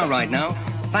your car right now,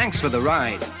 thanks for the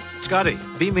ride. Scotty,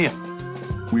 beat me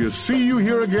up. We'll see you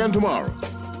here again tomorrow.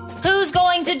 Who's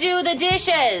going to do the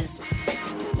dishes?